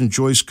Sergeant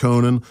Joyce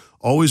Conan,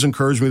 always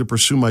encouraged me to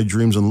pursue my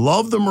dreams and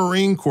loved the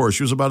Marine Corps.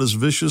 She was about as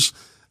vicious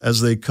as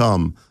they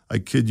come. I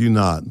kid you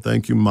not.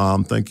 Thank you,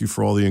 Mom. Thank you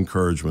for all the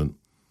encouragement.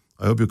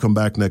 I hope you'll come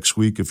back next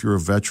week if you're a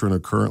veteran or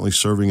currently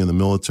serving in the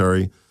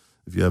military,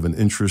 if you have an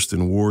interest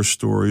in war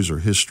stories or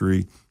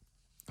history,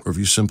 or if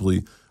you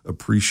simply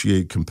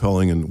appreciate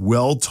compelling and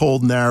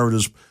well-told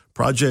narratives.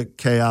 Project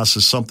Chaos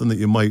is something that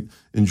you might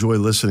enjoy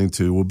listening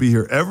to. We'll be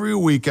here every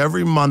week,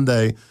 every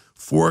Monday,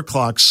 4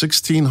 o'clock,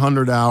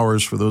 1600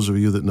 hours for those of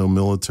you that know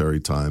military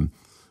time.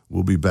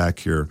 We'll be back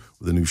here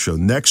with a new show.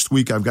 Next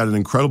week, I've got an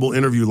incredible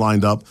interview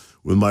lined up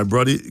with my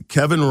buddy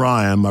Kevin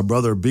Ryan, my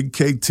brother Big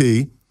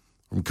KT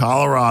from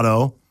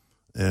Colorado,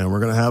 and we're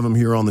going to have him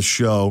here on the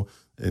show.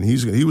 And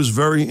he was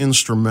very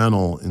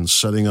instrumental in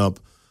setting up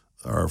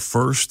our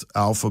first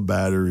Alpha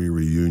Battery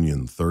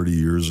reunion 30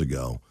 years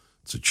ago.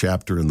 It's a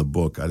chapter in the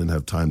book. I didn't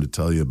have time to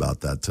tell you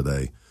about that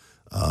today,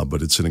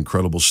 but it's an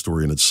incredible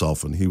story in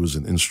itself, and he was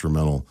an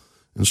instrumental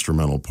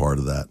part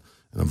of that.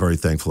 And I'm very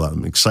thankful.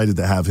 I'm excited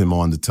to have him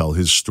on to tell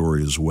his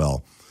story as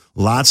well.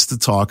 Lots to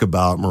talk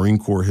about, Marine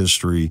Corps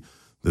history,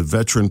 the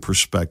veteran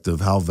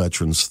perspective, how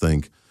veterans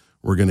think.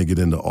 We're going to get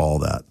into all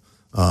that.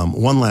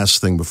 One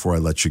last thing before I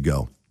let you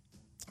go.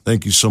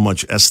 Thank you so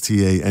much,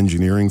 STA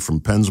Engineering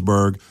from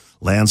Pennsburg,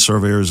 land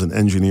surveyors and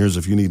engineers.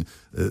 If you need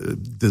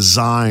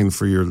design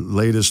for your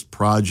latest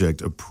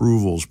project,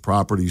 approvals,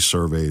 property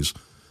surveys,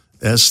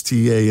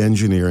 STA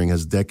Engineering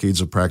has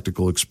decades of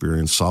practical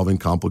experience solving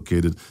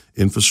complicated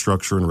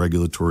infrastructure and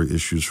regulatory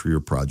issues for your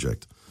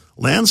project.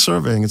 Land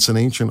surveying, it's an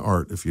ancient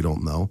art, if you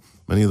don't know.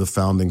 Many of the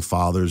founding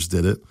fathers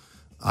did it.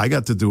 I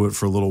got to do it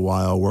for a little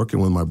while working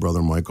with my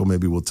brother Michael.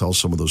 Maybe we'll tell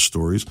some of those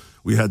stories.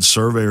 We had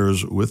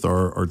surveyors with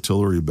our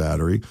artillery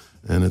battery,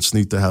 and it's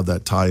neat to have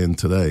that tie-in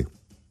today.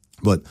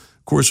 But,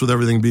 of course, with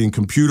everything being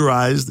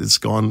computerized, it's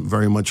gone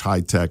very much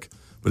high-tech,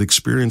 but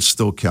experience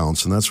still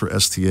counts, and that's where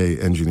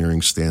STA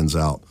Engineering stands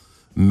out.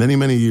 Many,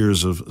 many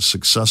years of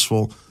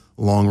successful,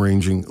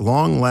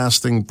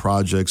 long-lasting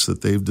projects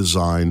that they've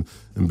designed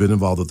and been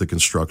involved with the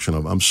construction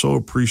of. I'm so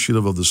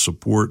appreciative of the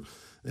support,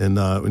 and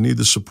we need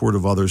the support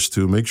of others,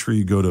 too. Make sure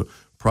you go to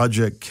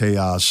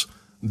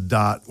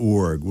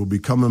projectchaos.org. We'll be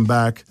coming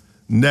back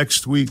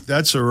next week.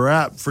 That's a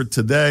wrap for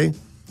today.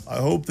 I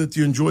hope that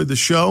you enjoyed the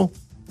show.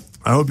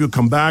 I hope you'll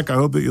come back. I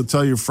hope that you'll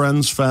tell your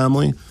friends,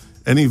 family,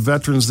 any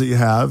veterans that you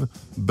have.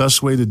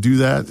 Best way to do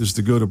that is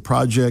to go to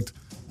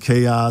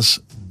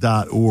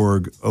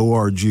projectchaos.org.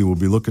 We'll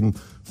be looking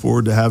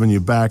forward to having you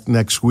back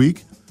next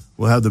week.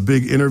 We'll have the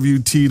big interview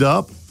teed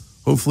up,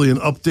 hopefully an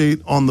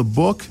update on the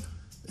book,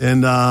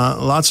 and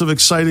lots of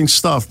exciting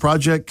stuff.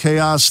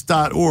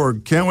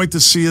 Projectchaos.org. Can't wait to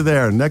see you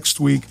there next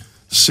week,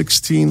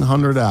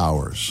 1600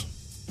 hours.